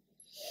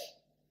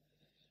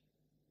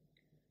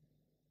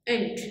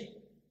 And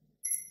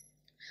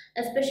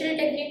a special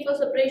technique for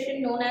separation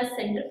known as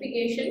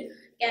centrifugation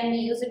can be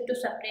used to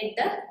separate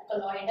the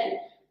colloidal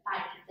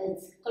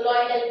particles.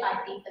 Colloidal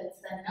particles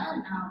anna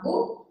ನಾವು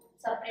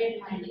separate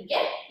ಮಾಡಲಿಕ್ಕೆ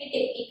ಈ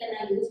technique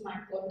ಅನ್ನು use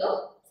ಮಾಡಿಕೊಂಡು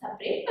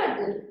separate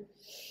ಮಾಡಬಹುದು.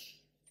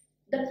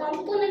 The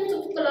components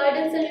of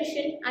colloidal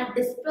solution are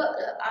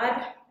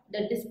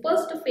the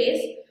dispersed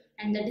phase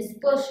and the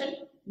dispersion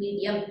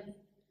medium.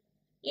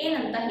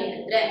 ಏನಂತ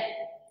ಹೇಳಿದ್ರೆ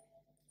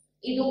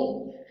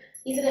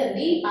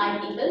ಇದರಲ್ಲಿ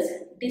particles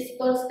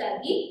dispersed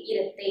ಆಗಿ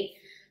ಇರುತ್ತೆ,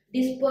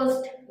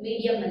 dispersed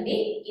medium ಅಲ್ಲಿ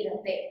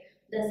ಇರುತ್ತೆ.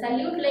 The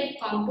solute like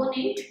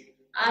component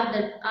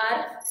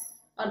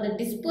or the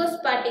dispersed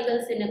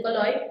particles in a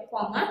colloid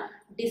form a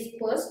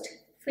dispersed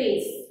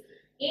phase.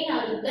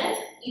 ಏನಾಗುತ್ತೆ,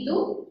 ಇದು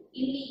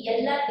ಇಲ್ಲಿ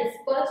ಎಲ್ಲ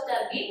dispersed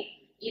ಆಗಿ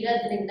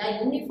ಇರೋದ್ರಿಂದ,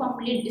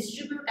 ಯೂನಿಫಾರ್ಮ್ಲಿ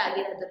ಡಿಸ್ಟ್ರಿಬ್ಯೂಟ್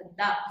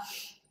ಆಗಿರೋದ್ರಿಂದ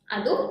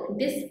ಅದು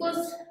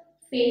dispersed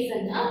phase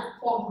ಅನ್ನ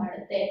ಫಾರ್ಮ್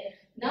ಮಾಡುತ್ತೆ.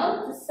 Now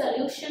the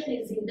solution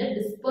is in the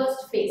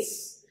dispersed phase.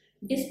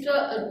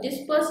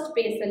 Dispersed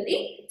phase ಅಲ್ಲಿ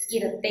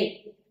ಇರುತ್ತೆ.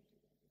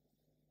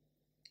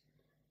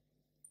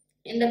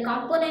 In the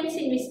components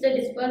in which the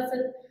dispersed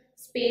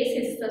space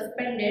is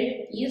suspended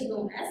is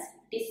known as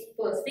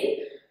dispersing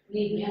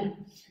medium.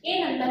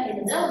 ಏನಂತ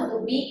ಹೇಳಿದ್ರೆ ಒಂದು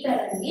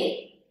ಬೀಕರ್ ಅಲ್ಲಿ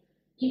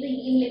ಇದು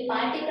ಇಲ್ಲಿ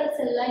ಪಾರ್ಟಿಕಲ್ಸ್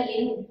ಎಲ್ಲ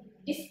ಏನು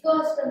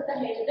ಡಿಸ್ಪರ್ಸ್ಡ್ ಅಂತ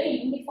ಹೇಳಿದ್ರೆ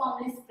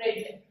ಯೂನಿಫಾರ್ಮ್ಲಿ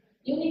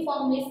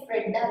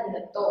ಸ್ಪ್ರೆಡ್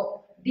ಆಗಿರುತ್ತೋ,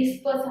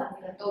 ಡಿಸ್ಪರ್ಸ್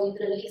ಆಗಿರುತ್ತೋ,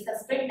 ಇದರಲ್ಲಿ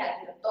ಸಸ್ಪೆಂಡ್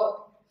ಆಗಿರುತ್ತೋ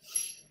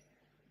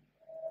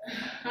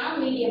ಆ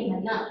ಮೀಡಿಯಂ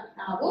ಅನ್ನ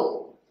ನಾವು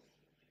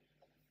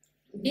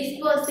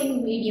ಡಿಸ್ಪರ್ಸಿಂಗ್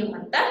ಮೀಡಿಯಂ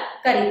ಅಂತ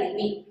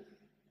ಕರಿತೀವಿ.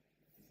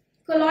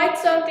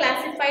 Colloids are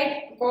classified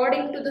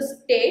according to the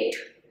state,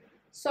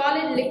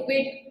 solid,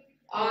 liquid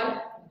or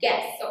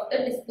gas of the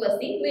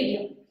dispersing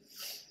medium.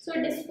 So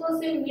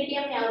dispersing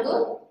medium ಯಾವುದು?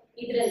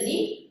 ಇದರಲ್ಲಿ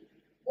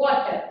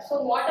water. So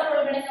water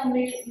ಒಳಗಡೆ ನಾವು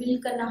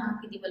milk ಅನ್ನು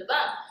ಹಾಕಿದೀವಲ್ವಾ,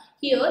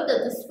 here the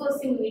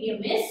dispersing medium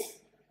is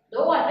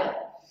the water.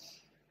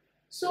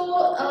 So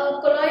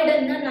colloid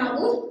ಅನ್ನ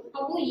ನಾವು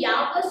ಅವು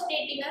ಯಾವ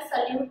ಸ್ಟೇಟಿನ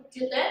salute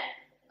ಜೊತೆ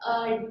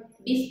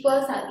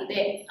ಡಿಸ್ಪರ್ಸ್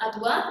ಆಗಿದೆ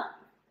ಅಥವಾ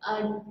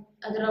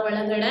ಅದರ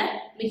ಒಳಗಡೆ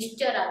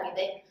ಮಿಕ್ಸ್ಚರ್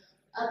ಆಗಿದೆ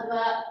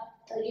ಅಥವಾ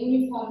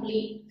ಯೂನಿಫಾರ್ಮ್ಲಿ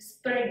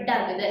ಸ್ಪ್ರೆಡ್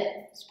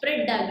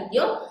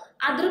ಆಗಿದೆಯೋ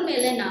ಅದ್ರ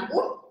ಮೇಲೆ ನಾವು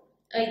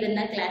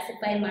ಇದನ್ನ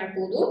ಕ್ಲಾಸಿಫೈ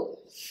ಮಾಡಬಹುದು.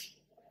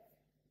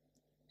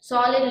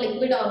 Solid,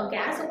 liquid or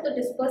gas of the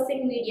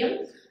dispersing medium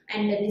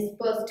and the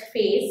dispersed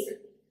phase.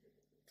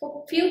 For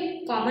few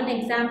common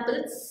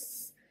examples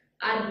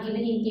are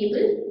given in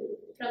table.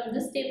 From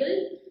this table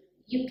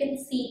you can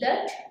see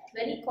that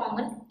very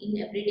common in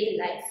everyday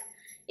life.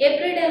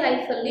 Everyday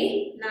life ಅಲ್ಲಿ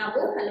ನಾವು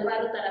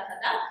ಹಲವಾರು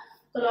ತರಹದ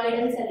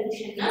colloidal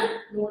solution ನ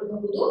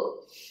ನೋಡಬಹುದು.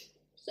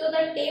 So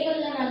the table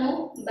ನಾನು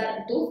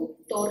ಬರೆದು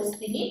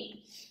ತೋರಿಸ್ತೀನಿ,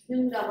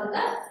 ನಿಮ್ಗೆ ಅವಾಗ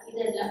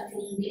ಇದೆಲ್ಲ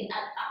ನಿಮಗೆ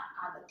ಅರ್ಥ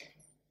ಆಗುತ್ತೆ.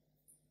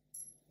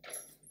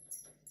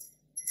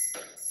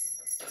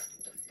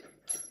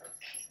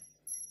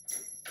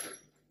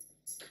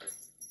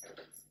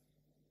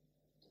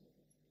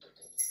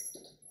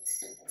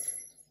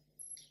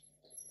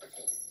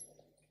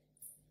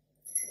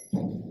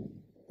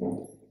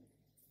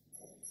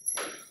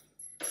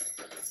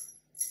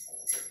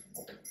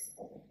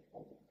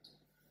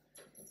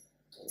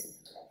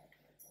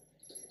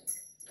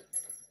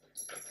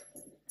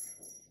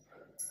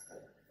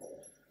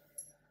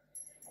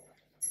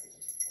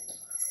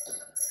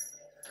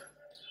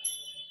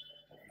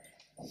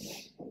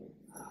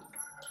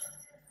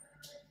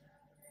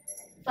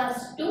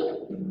 First to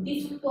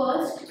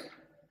dispersed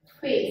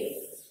phase.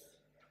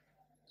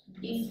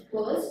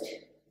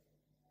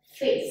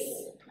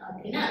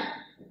 Okay na?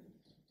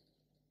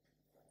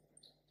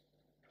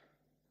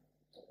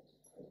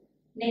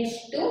 Next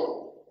to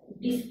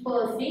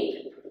dispersing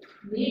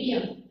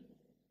medium.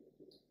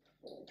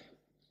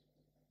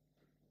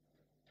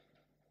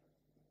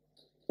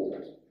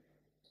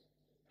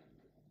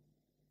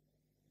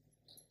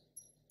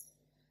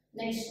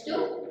 Next to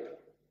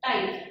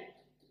type.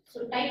 So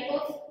type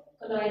of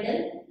colloidal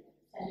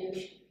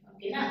solution.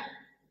 Okay na?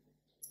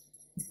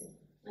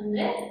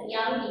 ಅಂದ್ರೆ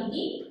ಯಾವ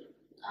ರೀತಿ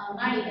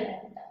ಮಾಡಿದ್ದಾರೆ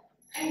ಅಂತ,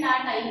 ಅಂಡ್ ಆ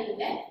ಟೈಪ್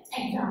ಇದೆ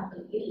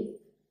ಎಕ್ಸಾಂಪಲ್ ಇಲ್ಲಿ.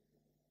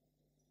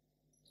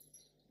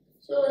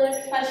 ಸೊ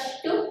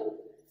ಫಸ್ಟ್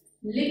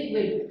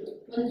ಲಿಕ್ವಿಡ್,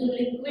 ಒಂದು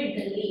ಲಿಕ್ವಿಡ್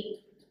ಅಲ್ಲಿ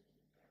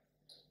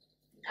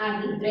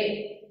ಆಗಿದ್ರೆ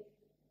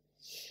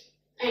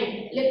ಅಂಡ್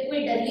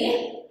ಲಿಕ್ವಿಡ್ ಅಲ್ಲಿ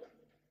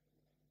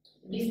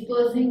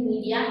ಡಿಸ್ಪರ್ಸಿಂಗ್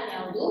ಮೀಡಿಯಾ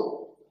ಯಾವುದು?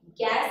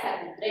 ಗ್ಯಾಸ್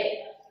ಆಗಿದ್ರೆ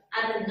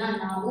ಅದನ್ನ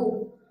ನಾವು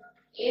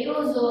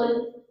ಏರೋಸೋಲ್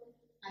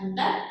ಅಂತ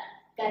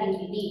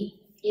ಕರಿತೀವಿ.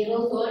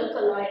 ಏರೋಸೋಲ್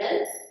ಕೊಲಾಯ್ಡಲ್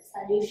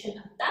ಸೊಲ್ಯೂಷನ್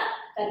ಅಂತ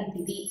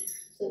ಕರಿತೀವಿ.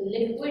 ಸೊ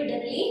ಲಿಕ್ವಿಡ್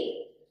ಅಲ್ಲಿ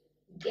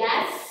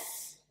ಗ್ಯಾಸ್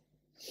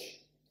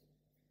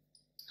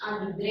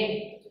ಆಗಿದ್ರೆ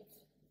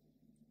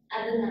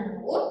ಅದನ್ನ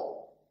ನಾವು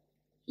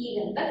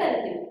ಹೀಗಂತ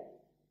ಕರಿತೀವಿ.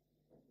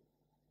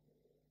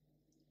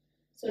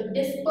 ಸೊ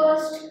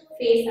ಡಿಸ್ಪರ್ಸ್ಡ್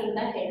ಫೇಸ್ ಅಂತ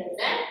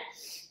ಹೇಳಿದ್ರೆ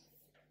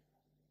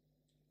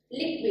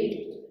ಲಿಕ್ವಿಡ್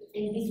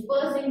ಅಂಡ್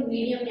ಡಿಸ್ಪರ್ಸಿಂಗ್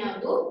ಮೀಡಿಯಂ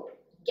ಯಾವುದು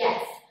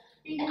ಗ್ಯಾಸ್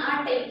ಅಂಡ್ ಆ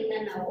ಟೈಪ್ ಇಂದ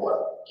ನಾವು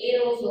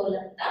ಏರೋಸೋಲ್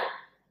ಅಂತ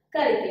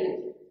ಕರಿತೀವಿ.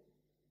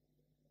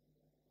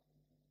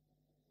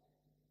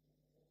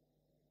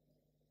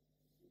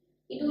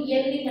 ಇದು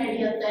ಎಲ್ಲಿ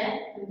ನಡೆಯುತ್ತೆ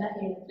ಅಂತ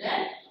ಹೇಳಿದ್ರೆ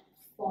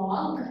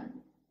fog,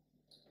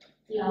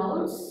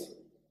 clouds,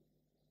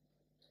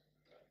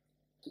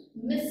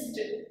 mist.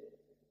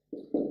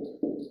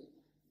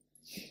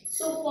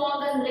 So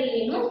fog ಅಂದ್ರೆ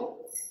ಏನು?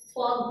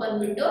 ಫಾಗ್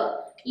ಬಂದ್ಬಿಟ್ಟು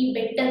ಈ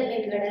ಬೆಟ್ಟದ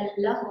ಮೇಲ್ಗಡೆ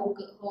ಎಲ್ಲ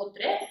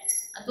ಹೋದ್ರೆ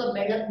ಅಥವಾ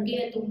ಬೆಳಗ್ಗೆ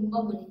ತುಂಬಾ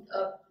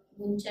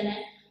ಮುಂಚೆನೆ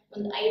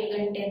ಒಂದು 5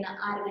 ಗಂಟೆಯಿಂದ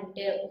 6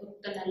 ಗಂಟೆ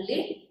ಹೊತ್ತಿನಲ್ಲಿ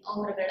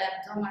ಹೊರಗಡೆ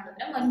ಅಬ್ಸರ್ವ್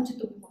ಮಾಡಿದ್ರೆ ಮಂಜು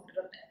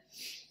ತುಂಬಿಕೊಂಡಿರುತ್ತೆ.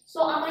 ಸೊ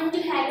ಆ ಮಂಜು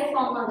ಹೇಗೆ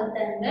ಫಾರ್ಮ್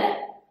ಆಗುತ್ತೆ ಅಂದ್ರೆ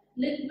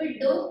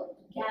ಲಿಕ್ವಿಡ್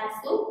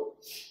ಗ್ಯಾಸ್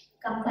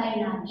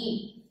ಕಂಬೈನ್ ಆಗಿ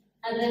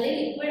ಅದರಲ್ಲಿ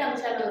ಲಿಕ್ವಿಡ್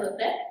ಅಂಶ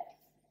ಇರುತ್ತೆ,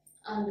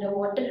 ಅಂದ್ರೆ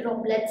ವಾಟರ್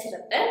ಡ್ರಾಪ್ಲೆಟ್ಸ್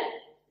ಇರುತ್ತೆ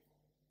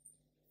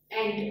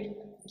ಅಂಡ್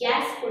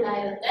ಗ್ಯಾಸ್ ಕೂಡ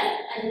ಇರುತ್ತೆ.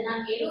 ಅದನ್ನ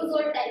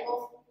aerosol type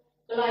of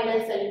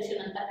colloidal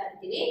solution ಅಂತ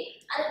ಕರಿತೀವಿ.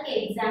 ಅದಕ್ಕೆ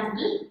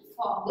ಎಕ್ಸಾಂಪಲ್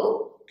ಫಾಗ್,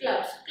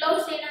 ಕ್ಲೌಡ್ಸ್.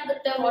 ಕ್ಲೌಡ್ಸ್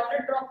ಏನಾಗುತ್ತೆ?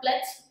 ವಾಟರ್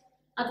ಡ್ರಾಪ್ಲೆಟ್ಸ್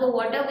ಅಥವಾ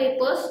water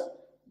vapours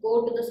go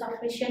to the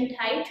sufficient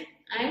height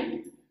and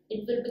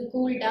it will be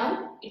cool down.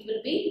 It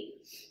will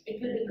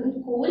become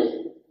cool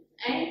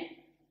and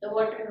the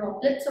water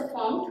droplets are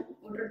formed.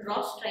 Water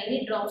drops,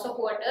 tiny drops of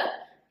water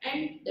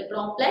and the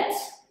droplets.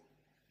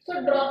 So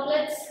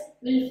droplets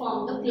will form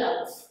the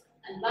clouds.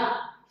 Alva.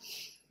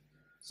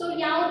 So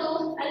ಯಾವುದು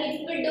ಆ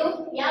liquid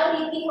ಯಾವ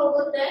ರೀತಿ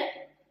ಹೋಗುತ್ತೆ?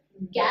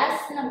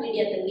 Gas ನ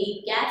ಮೀಡಿಯಾದಲ್ಲಿ,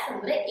 gas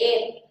ಅಂದ್ರೆ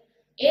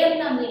air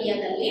ನ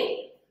ಮೀಡಿಯಾದಲ್ಲಿ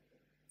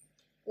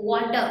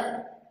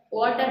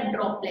ವಾಟರ್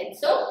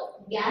ಡ್ರಾಪ್ಲೆಟ್ಸ್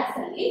ಗ್ಯಾಸ್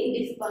ಅಲ್ಲಿ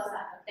ಡಿಸ್ಪರ್ಸ್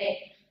ಆಗುತ್ತೆ.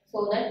 So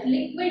that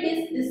liquid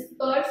is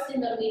dispersed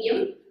in the medium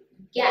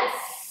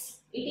gas.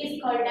 It is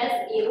called as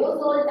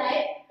aerosol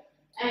type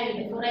and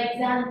for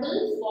example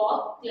fog,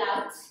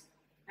 clouds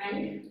and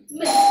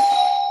mist.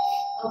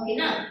 Okay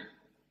na?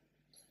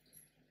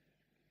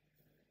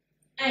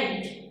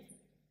 And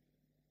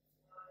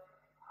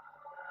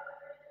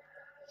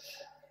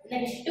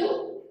next to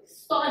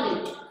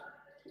solid.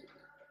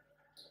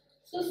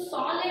 So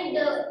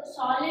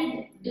solid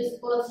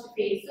dispersed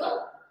phase,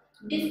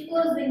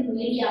 dispersing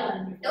media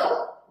ಬಂದ್ಬಿಟ್ಟು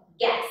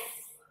gas.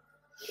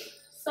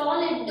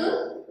 Solid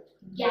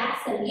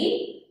gas ಅಲ್ಲಿ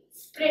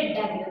spread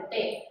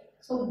ಆಗಿರುತ್ತೆ.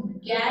 So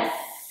gas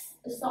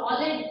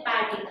solid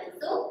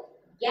particles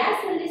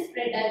gas ಅಲ್ಲಿ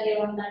spread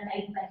ಆಗಿರುವಂತ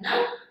type ಅನ್ನ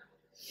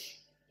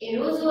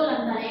aerosol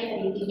ಅಂತಾನೆ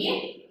ಕರಿತೀವಿ.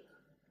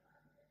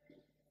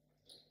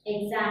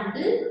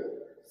 Example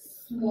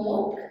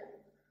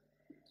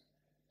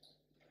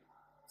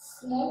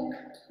smoke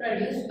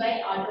produced by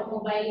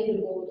automobile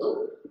ಇರಬಹುದು,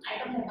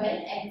 automobile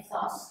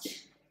exhaust,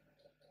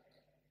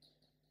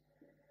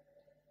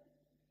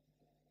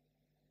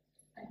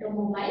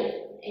 automobile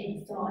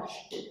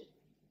exhaust.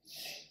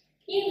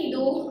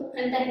 ಏನಿದು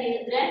ಅಂತ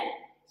ಹೇಳಿದ್ರೆ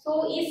ಸೊ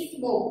ಈ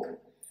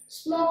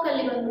ಸ್ಮೋಕ್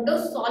ಅಲ್ಲಿ ಬಂದ್ಬಿಟ್ಟು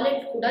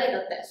ಸಾಲಿಡ್ ಕೂಡ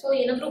ಇರುತ್ತೆ. ಸೊ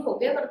ಏನಾದ್ರು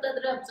ಹೊಗೆ ಬರ್ತಾ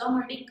ಇದ್ರೆ ಅಬ್ಸರ್ವ್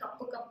ಮಾಡಿ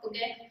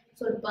ಕಪ್ಪಗೆ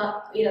ಸ್ವಲ್ಪ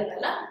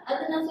ಇರತ್ತಲ್ಲ,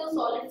 ಅದನ್ನ ಸೊ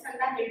ಸಾಲಿಡ್ಸ್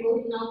ಅಂತ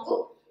ಹೇಳ್ಬೋದು ನಾವು.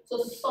 ಸೊ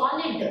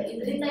ಸಾಲಿಡ್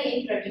ಇದರಿಂದ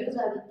ಏನ್ ಪ್ರೊಡ್ಯೂಸ್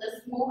ಆಗುತ್ತೆ?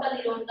 ಸ್ಮೋಕ್ ಅಲ್ಲಿ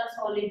ಇರುವಂತ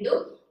ಸಾಲಿಡ್,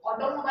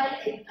 ಆಟೋಮೊಬೈಲ್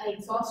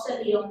ಎಕ್ಸಾಸ್ಟ್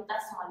ಅಲ್ಲಿ ಇರುವಂತ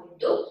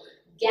ಸಾಲಿಡ್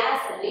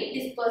ಗ್ಯಾಸ್ ಅಲ್ಲಿ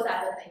ಡಿಸ್ಪರ್ಸ್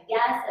ಆಗುತ್ತೆ,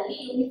 ಗ್ಯಾಸ್ ಅಲ್ಲಿ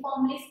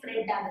ಯೂನಿಫಾರ್ಮ್ಲಿ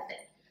ಸ್ಪ್ರೆಡ್ ಆಗುತ್ತೆ.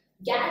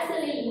 ಗ್ಯಾಸ್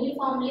ಅಲ್ಲಿ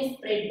ಯೂನಿಫಾರ್ಮ್ಲಿ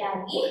ಸ್ಪ್ರೆಡ್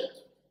ಆಗಿ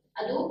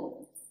ಅದು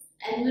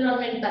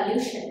ಎನ್ವಿರಾನ್ಮೆಂಟ್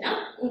ಪೊಲ್ಯೂಷನ್ ನ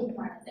ಉಂಟು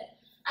ಮಾಡುತ್ತೆ.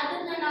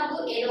 ಅದನ್ನ ನಾವು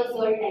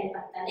ಏರೋಸೋಲ್ ಟೈಪ್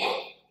ಅಂತಾನೆ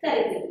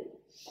ಕರಿತೀವಿ.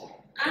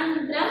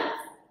 ಆನಂತರ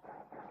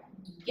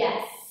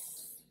ಗ್ಯಾಸ್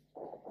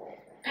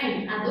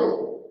ಅಂಡ್ ಅದು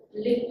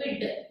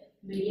ಲಿಕ್ವಿಡ್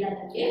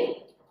ಮೀಡಿಯಾದಲ್ಲಿ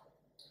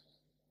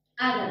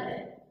ಆಗುತ್ತೆ.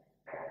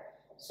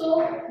 ಸೊ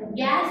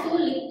ಗ್ಯಾಸು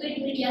ಲಿಕ್ವಿಡ್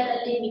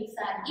ಮೀಡಿಯಾದಲ್ಲಿ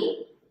ಮಿಕ್ಸ್ ಆಗಿ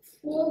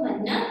ಫೋಮ್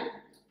ಅನ್ನ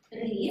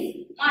ರಿಲೀಸ್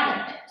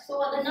ಮಾಡುತ್ತೆ. ಸೊ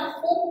ಅದನ್ನ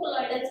ಫೋಮ್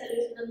ಕೊಲಾಯ್ಡಲ್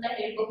ಸೊಲ್ಯೂಷನ್ ಅಂತ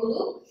ಹೇಳ್ಬಹುದು.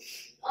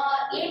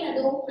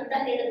 ಏನದು ಅಂತ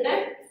ಹೇಳಿದ್ರೆ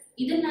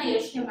ಇದನ್ನ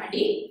ಯೋಚನೆ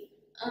ಮಾಡಿ,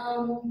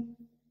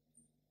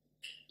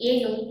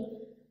 ಏನು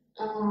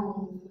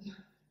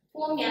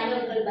ಫೋಮ್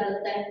ಯಾವ್ದ್ರಲ್ಲಿ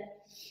ಬರುತ್ತೆ?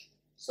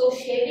 So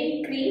shaving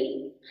cream,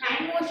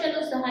 hand wash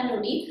ಅಲ್ಲೂ ಸಹ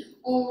ನೋಡಿ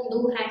ಒಂದು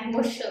ಹ್ಯಾಂಡ್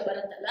ವಾಶ್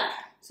ಬರುತ್ತಲ್ಲ,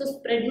 ಸೊ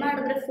ಸ್ಪ್ರೆಡ್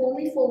ಮಾಡಿದ್ರೆ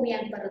ಫೋಮಿ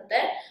ಆಗಿ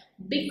ಬರುತ್ತೆ.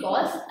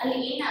 ಬಿಕಾಸ್ ಅಲ್ಲಿ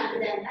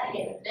ಏನಾಗಿದೆ ಅಂತ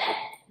ಹೇಳಿದ್ರೆ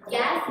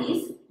gas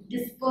is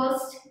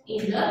dispersed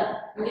in the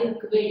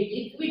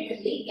liquid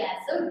ಅಲ್ಲಿ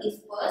ಗ್ಯಾಸ್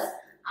ಡಿಸ್ಪರ್ಸ್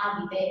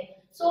ಆಗಿದೆ.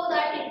 So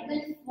that it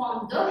will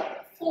form the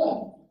foam.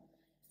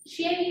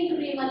 Shaving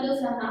cream ಅಲ್ಲೂ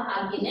ಸಹ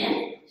ಹಾಗೇನೆ.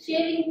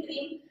 ಶೇವಿಂಗ್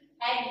ಕ್ರೀಮ್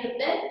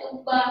ಹೇಗಿರುತ್ತೆ?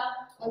 ತುಂಬಾ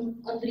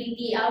ಒಂದ್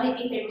ರೀತಿ, ಯಾವ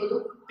ರೀತಿ ಹೇಳ್ಬೋದು,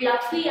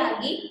 ಫ್ಲಫಿ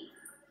ಆಗಿ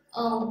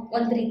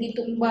ಒಂದ್ ರೀತಿ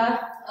ತುಂಬಾ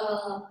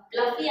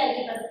ಫ್ಲಫಿ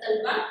ಆಗಿ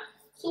ಬರುತ್ತಲ್ವಾ.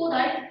 ಸೊ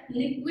ದಟ್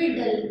ಲಿಕ್ವಿಡ್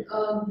ಅಲ್ಲಿ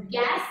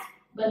ಗ್ಯಾಸ್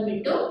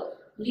ಬಂದ್ಬಿಟ್ಟು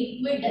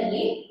ಲಿಕ್ವಿಡ್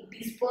ಅಲ್ಲಿ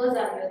ಡಿಸ್ಪರ್ಸ್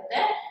ಆಗಿರುತ್ತೆ.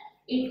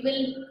 ಇಟ್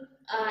ವಿಲ್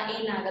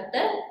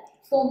ಏನಾಗುತ್ತೆ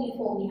ಫೋಮಿ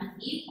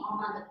ಆಗಿ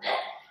ಫಾರ್ಮ್ ಆಗುತ್ತೆ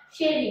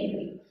ಶೇವಿಂಗ್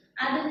ಕ್ರೀಮ್.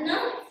 ಅದನ್ನ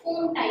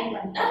ಫೋಮ್ ಟೈಪ್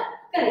ಅಂತ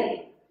ಕರೀತೀವಿ.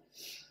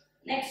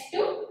 Next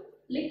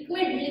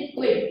liquid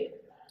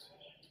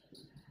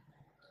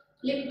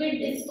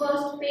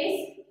dispersed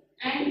phase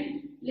and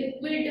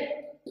liquid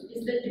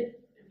is the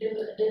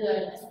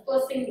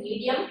dispersing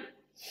medium.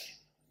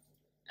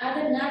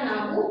 ಅದನ್ನ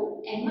ನಾವು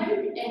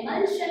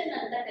ಎಮಲ್ಷನ್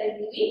ಅಂತ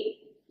ಕರಿತೀವಿ.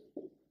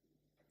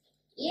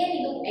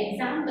 ಏನಿದು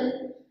ಎಕ್ಸಾಂಪಲ್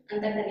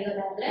ಅಂತ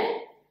ಕರೆಯೋದಾದ್ರೆ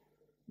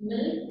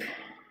ಮಿಲ್ಕ್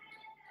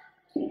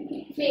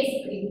ಫೇಸ್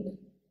ಕ್ರೀಮ್.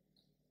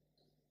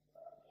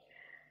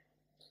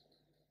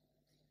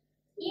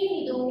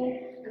 ಏನಿದು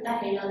ಅಂತ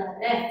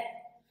ಹೇಳೋದಾದ್ರೆ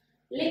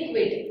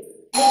ಲಿಕ್ವಿಡ್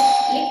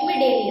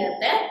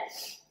ಏನಿರುತ್ತೆ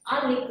ಆ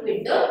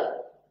liquid.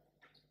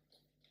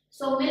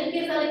 So milk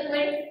is a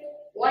liquid,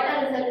 water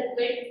is a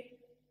liquid,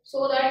 so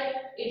that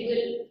it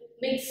will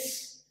mix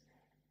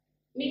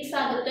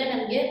ಆಗುತ್ತೆ.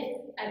 ನಮಗೆ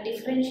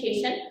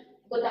ಡಿಫ್ರೆನ್ಶಿಯೇಷನ್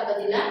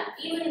ಗೊತ್ತಾಗೋದಿಲ್ಲ.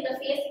 Even in the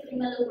face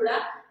cream ಅಲ್ಲೂ ಕೂಡ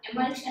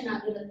ಎಮಲ್ಷನ್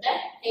ಆಗಿರುತ್ತೆ.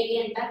 ಹೇಗೆ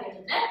ಅಂತ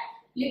ಹೇಳಿದ್ರೆ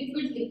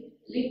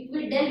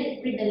ಲಿಕ್ವಿಡ್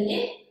ಅಲ್ಲಿ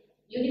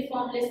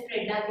ಯೂನಿಫಾರ್ಮ್ಲಿ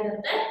ಸ್ಪ್ರೆಡ್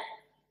ಆಗಿರುತ್ತೆ.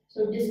 So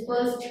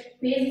dispersed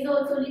face is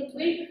also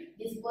liquid,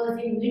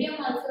 dispersing medium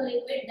also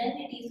liquid, then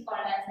it is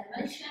called as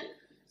emulsion.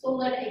 So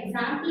that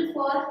example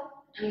for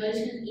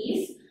emulsion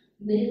is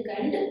milk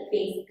and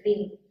face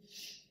cream.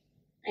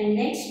 And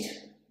next,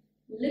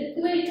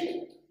 liquid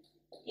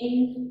in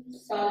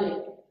solid.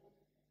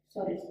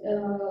 Sorry,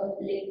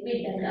 liquid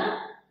alla.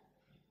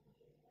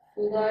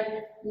 So that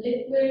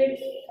liquid,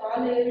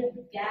 solid,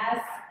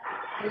 gas,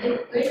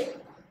 liquid,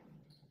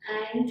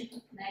 and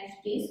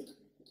next is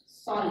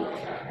solid.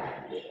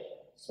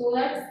 So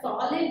that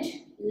solid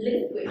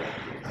liquid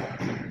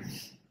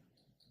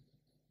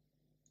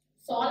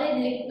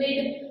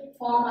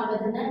form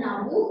ಆಗೋದನ್ನ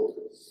ನಾವು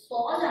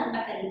ಸಾಲ್ ಅಂತ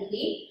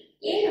ಕರಿತೀವಿ.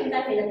 ಏನಂತ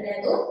ಹೇಳಿದ್ರೆ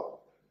ಅದು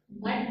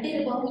mud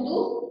ಇರಬಹುದು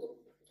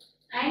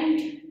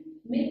and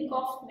milk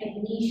of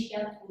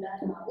magnesium ಕೂಡ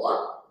ನಾವು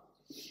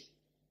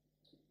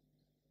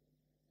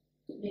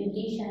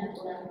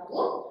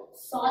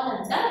ಸಾಲ್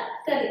ಅಂತ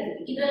ಕರಿತೀವಿ.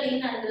 ಇದರಲ್ಲಿ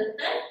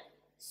ಏನಾಗಿರುತ್ತೆ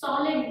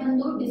ಸಾಲಿಡ್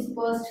ಬಂದು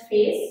ಡಿಸ್ಪರ್ಸ್ಡ್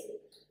ಫೇಸ್,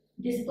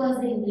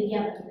 ಡಿಸ್ಪರ್ಸಿಂಗ್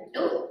ಮೀಡಿಯಾ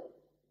ಬಂದ್ಬಿಟ್ಟು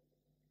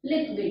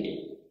ಲಿಕ್ವಿಡ್.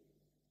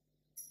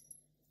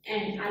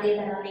 ಅಂಡ್ ಅದೇ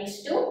ತರ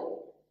ನೆಕ್ಸ್ಟ್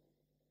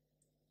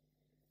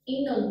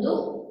ಇನ್ನೊಂದು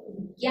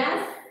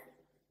gas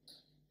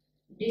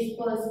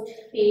dispersed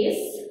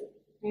phase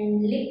and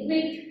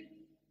liquid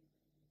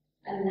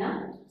ಅಲ್ಲ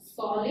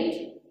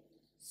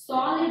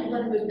solid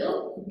ಬಂದ್ಬಿಟ್ಟು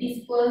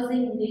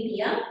dispersing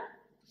media,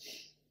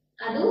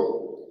 ಅದು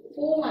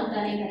foam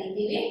ಅಂತಾನೆ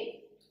ಕರೀತೀವಿ.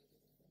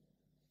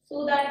 So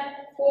that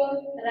foam,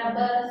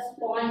 rubber,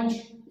 sponge,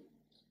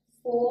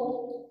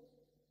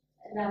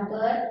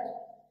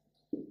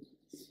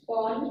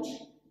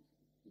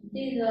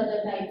 these are the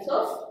types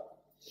of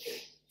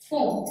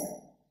foam.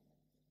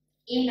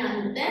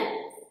 ಏನಾಗುತ್ತೆ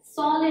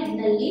ಸಾಲಿಡ್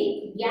ನಲ್ಲಿ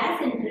ಗ್ಯಾಸ್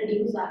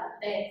ಇಂಟ್ರೊಡ್ಯೂಸ್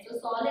ಆಗುತ್ತೆ. ಸೊ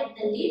ಸಾಲಿಡ್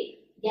ನಲ್ಲಿ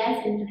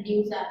ಗ್ಯಾಸ್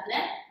ಇಂಟ್ರೊಡ್ಯೂಸ್ ಆದ್ರೆ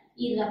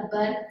ಈ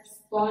ರಬ್ಬರ್,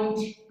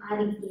 ಸ್ಪಾಂಜ್ ಆ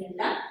ರೀತಿ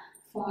ಎಲ್ಲ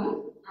ಫಾರ್ಮ್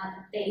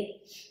ಆಗುತ್ತೆ.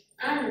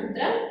 ಆ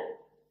ನಂತರ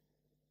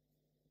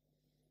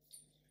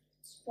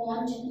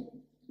sponge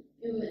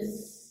humus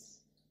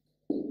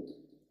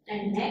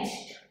and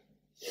next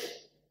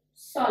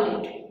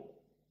solid.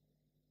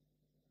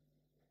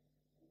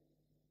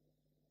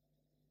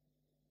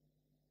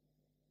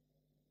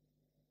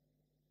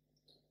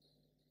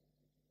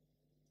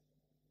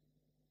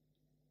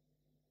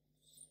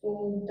 So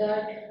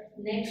that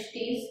next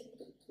is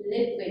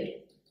liquid.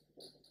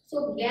 So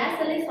gas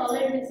ಅಲ್ಲಿ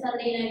solid mix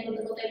ಆದ್ರೆ ಏನಾಯ್ತು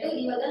ಅಂತ ಗೊತ್ತಾಯ್ತು.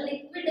 ಇವಾಗ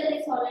liquid ಅಲ್ಲಿ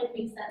solid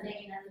mix ಆದ್ರೆ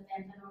ಏನಾಗುತ್ತೆ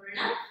ಅಂತ ನೋಡೋಣ.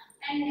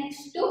 And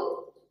next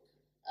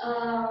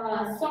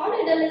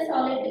solid ಅಲ್ಲಿ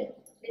solid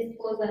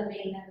dispose ಆದ್ರೆ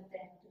ಏನಾಗುತ್ತೆ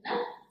ಅಂತ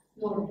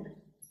ನೋಡೋಣ.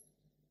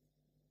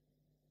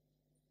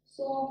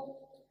 So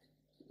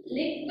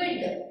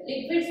liquid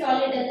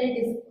solid ಅಲ್ಲಿ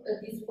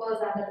dispose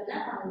ಆಗೋದನ್ನ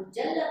ನಾವು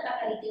ಜೆಲ್ ಅಂತ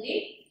ಕರಿತೀವಿ.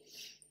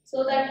 So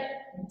that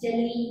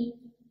jelly,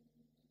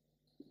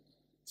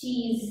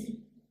 cheese,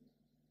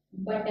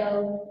 butter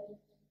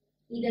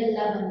ಇದೆಲ್ಲ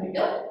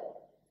ಬಂದ್ಬಿಟ್ಟು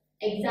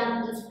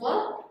ಎಕ್ಸಾಂಪಲ್ಸ್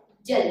ಫಾರ್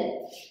ಜೆಲ್.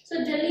 ಸೊ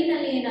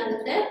ಜೆಲ್ಲಿನಲ್ಲಿ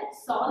ಏನಾಗುತ್ತೆ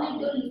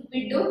ಸಾಲಿಡ್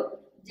ಲಿಕ್ವಿಡ್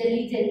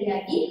ಜೆಲ್ಲಿ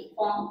ಆಗಿ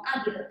ಫಾರ್ಮ್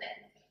ಆಗಿರುತ್ತೆ.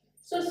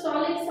 ಸೊ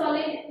ಸಾಲಿಡ್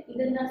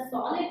ಇದನ್ನ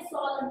ಸಾಲಿಡ್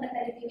ಸಾಲ್ ಅಂತ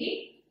ಕರಿತೀವಿ.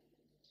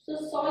 ಸೊ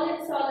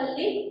ಸಾಲಿಡ್ ಸಾಲ್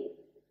ಅಲ್ಲಿ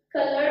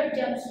coloured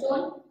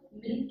ಜಮ್ಸ್ಟೋನ್,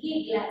 Milky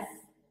glass,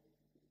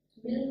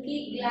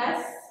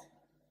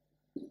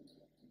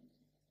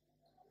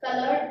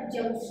 coloured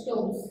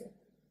ಜಮ್ಸ್ಟೋನ್ಸ್.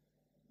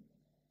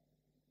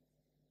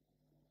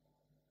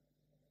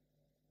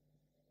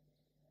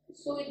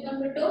 So ಇದು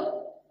ಬಂದ್ಬಿಟ್ಟು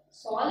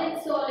ಸಾಲಿಡ್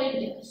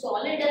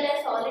ಅಲ್ಲೇ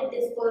ಸಾಲಿಡ್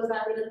ಡಿಸ್ಪೋಸ್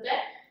ಆಗಿರುತ್ತೆ.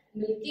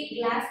 ಮಿಲ್ಕಿ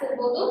ಗ್ಲಾಸ್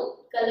ಇರ್ಬೋದು,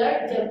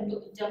 ಕಲರ್ಡ್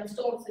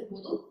ಜಮ್ಸ್ಟೋನ್ಸ್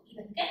ಇರ್ಬೋದು,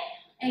 ಇದಕ್ಕೆ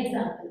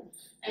example.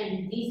 And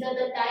these are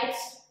the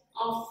types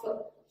of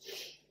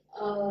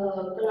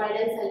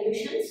colloidal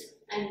solutions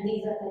and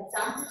these are the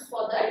examples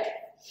for that.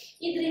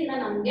 ಇದರಿಂದ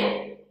ನಮಗೆ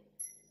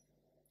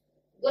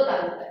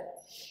ಗೊತ್ತಾಗುತ್ತೆ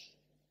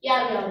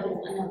ಯಾವ್ಯಾವುದು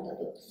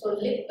ಅನ್ನೋದು. ಸೊ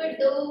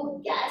ಲಿಕ್ವಿಡ್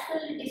ಗ್ಯಾಸ್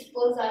ಅಲ್ಲಿ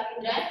ಡಿಸ್ಪೋಸ್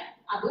ಆಗಿದ್ರೆ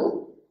ಅದು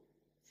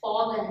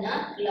ಫಾಗ್ ಅನ್ನ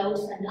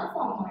ಕ್ಲೌಡ್ಸ್ ಅನ್ನ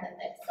ಫಾರ್ಮ್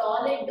ಮಾಡುತ್ತೆ.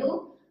 ಸಾಲಿಡ್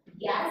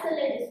ಗ್ಯಾಸ್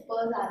ಅಲ್ಲೇ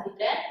ಡಿಸ್ಪರ್ಸ್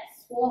ಆಗಿದ್ರೆ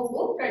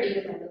ಸ್ಮೋಕ್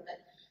ಪ್ರೊಡ್ಯೂಸ್ ಆಗುತ್ತೆ.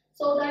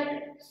 ಸೊ ದಟ್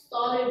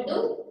ಸಾಲಿಡ್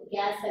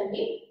ಗ್ಯಾಸ್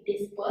ಅಲ್ಲಿ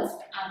ಡಿಸ್ಪರ್ಸ್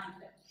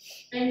ಆಗುತ್ತೆ.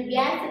 ಅಂಡ್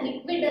ಗ್ಯಾಸ್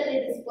ಲಿಕ್ವಿಡ್ ಅಲ್ಲಿ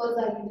ಡಿಸ್ಪರ್ಸ್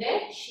ಆಗಿದ್ರೆ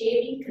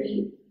ಶೇವಿಂಗ್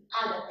ಕ್ರೀಮ್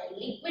ಆಗುತ್ತೆ.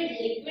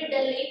 ಲಿಕ್ವಿಡ್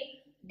ಅಲ್ಲಿ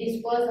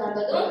ಡಿಸ್ಪರ್ಸ್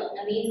ಆಗೋದು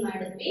ನಾವೇನ್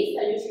ಮಾಡಿದ್ವಿ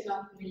ಸೊಲ್ಯೂಷನ್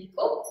ಆಫ್ ಮಿಲ್ಕ್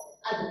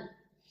ಅದು.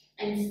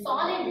 ಅಂಡ್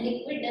ಸಾಲಿಡ್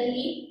ಲಿಕ್ವಿಡ್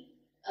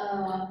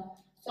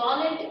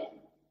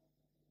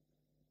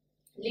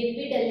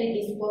ಅಲ್ಲಿ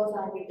ಡಿಸ್ಪೋಸ್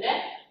ಆಗಿದ್ರೆ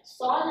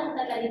ಸಾಲ್ ಅಂತ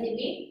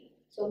ಕರಿತೀವಿ.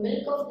 So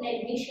milk of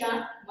ಮೆಗ್ನೀಷಿಯಾ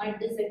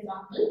mud is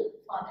example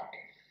for that.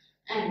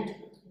 And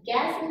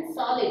gas and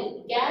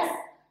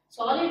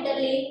solid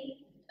ಅಲ್ಲಿ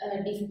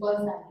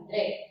ಡಿಸ್ಪೋಸ್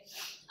ಆಗಿದ್ರೆ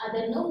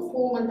ಅದನ್ನು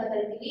ಫೋಮ್ ಅಂತ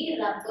ಕರಿತೀವಿ.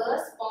 ರಬ್ಬರ್,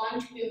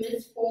 ಸ್ಪಾಂಜ್,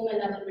 ಪ್ಯೂಮಿಲ್ಸ್, ಫೋಮ್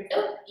ಎಲ್ಲ ಬಂದ್ಬಿಟ್ಟು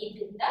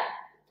ಇದರಿಂದ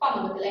ಫಾರ್ಮ್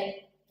ಆಗುತ್ತೆ. ಲೈಕ್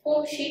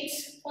ಫೋಮ್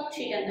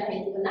ಶೀಟ್ ಅಂತ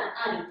ಹೇಳ್ತೀವಲ್ಲ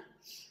ಆ ರೀತಿ.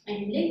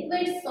 ಅಂಡ್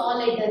ಲಿಕ್ವಿಡ್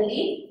ಸಾಲಿಡ್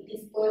ಅಲ್ಲಿ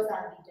ಡಿಸ್ಪೋಸ್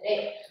ಆಗಿದ್ರೆ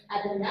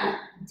ಅದನ್ನ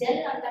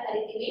ಜೆಲ್ ಅಂತ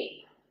ಕರಿತೀವಿ.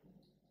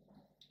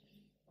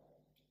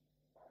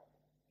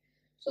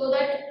 ಸೊ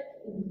ದಟ್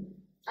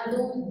ಅದು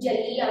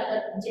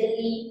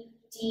ಜೆಲ್ಲಿ,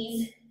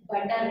 ಚೀಸ್,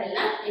 ಬಟರ್ ಎಲ್ಲ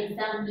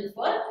example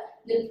for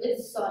liquid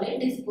solid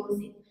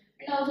disposing.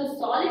 And also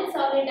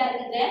solid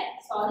ಆಗಿದ್ರೆ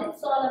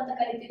ಸಾಲ್ ಅಂತ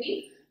ಕರಿತೀವಿ.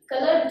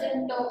 Coloured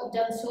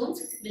gemstones,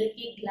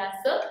 milky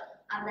glass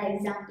are the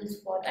examples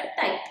for that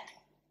type.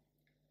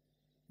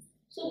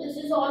 So this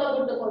is all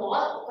about the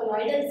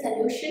colloidal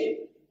solution,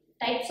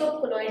 types of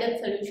colloidal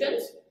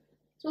solutions.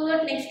 So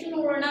that next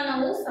ನೋಡೋಣ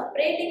ನಾವು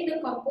separating the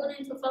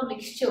components of a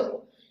mixture.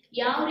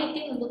 ಯಾವ ರೀತಿ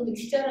ಒಂದು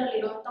mixture ಅಲ್ಲಿ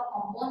ಇರುವಂತ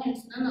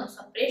components ನ ನಾವು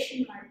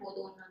separation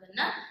ಮಾಡಬಹುದು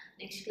ಅನ್ನೋದನ್ನ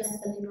ನೆಕ್ಸ್ಟ್ ಕ್ಲಾಸ್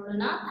ಅಲ್ಲಿ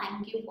ನೋಡೋಣ.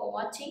 Thank you for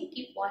watching.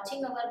 Keep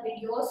watching our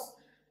videos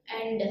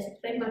and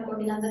subscribe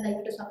ಮಾಡ್ಕೊಂಡಿಲ್ಲ ಅಂತ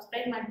ದಯವಿಟ್ಟು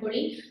ಸಬ್ಸ್ಕ್ರೈಬ್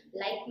ಮಾಡ್ಕೊಳ್ಳಿ.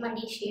 ಲೈಕ್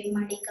ಮಾಡಿ, ಶೇರ್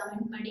ಮಾಡಿ,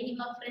 ಕಮೆಂಟ್ ಮಾಡಿ.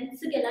 ನಿಮ್ಮ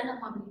ಫ್ರೆಂಡ್ಸ್ಗೆಲ್ಲ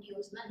ನಮ್ಮ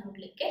ವಿಡಿಯೋಸ್ನ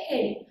ನೋಡ್ಲಿಕ್ಕೆ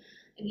ಹೇಳಿ.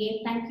 Again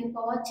thank you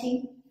for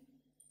watching.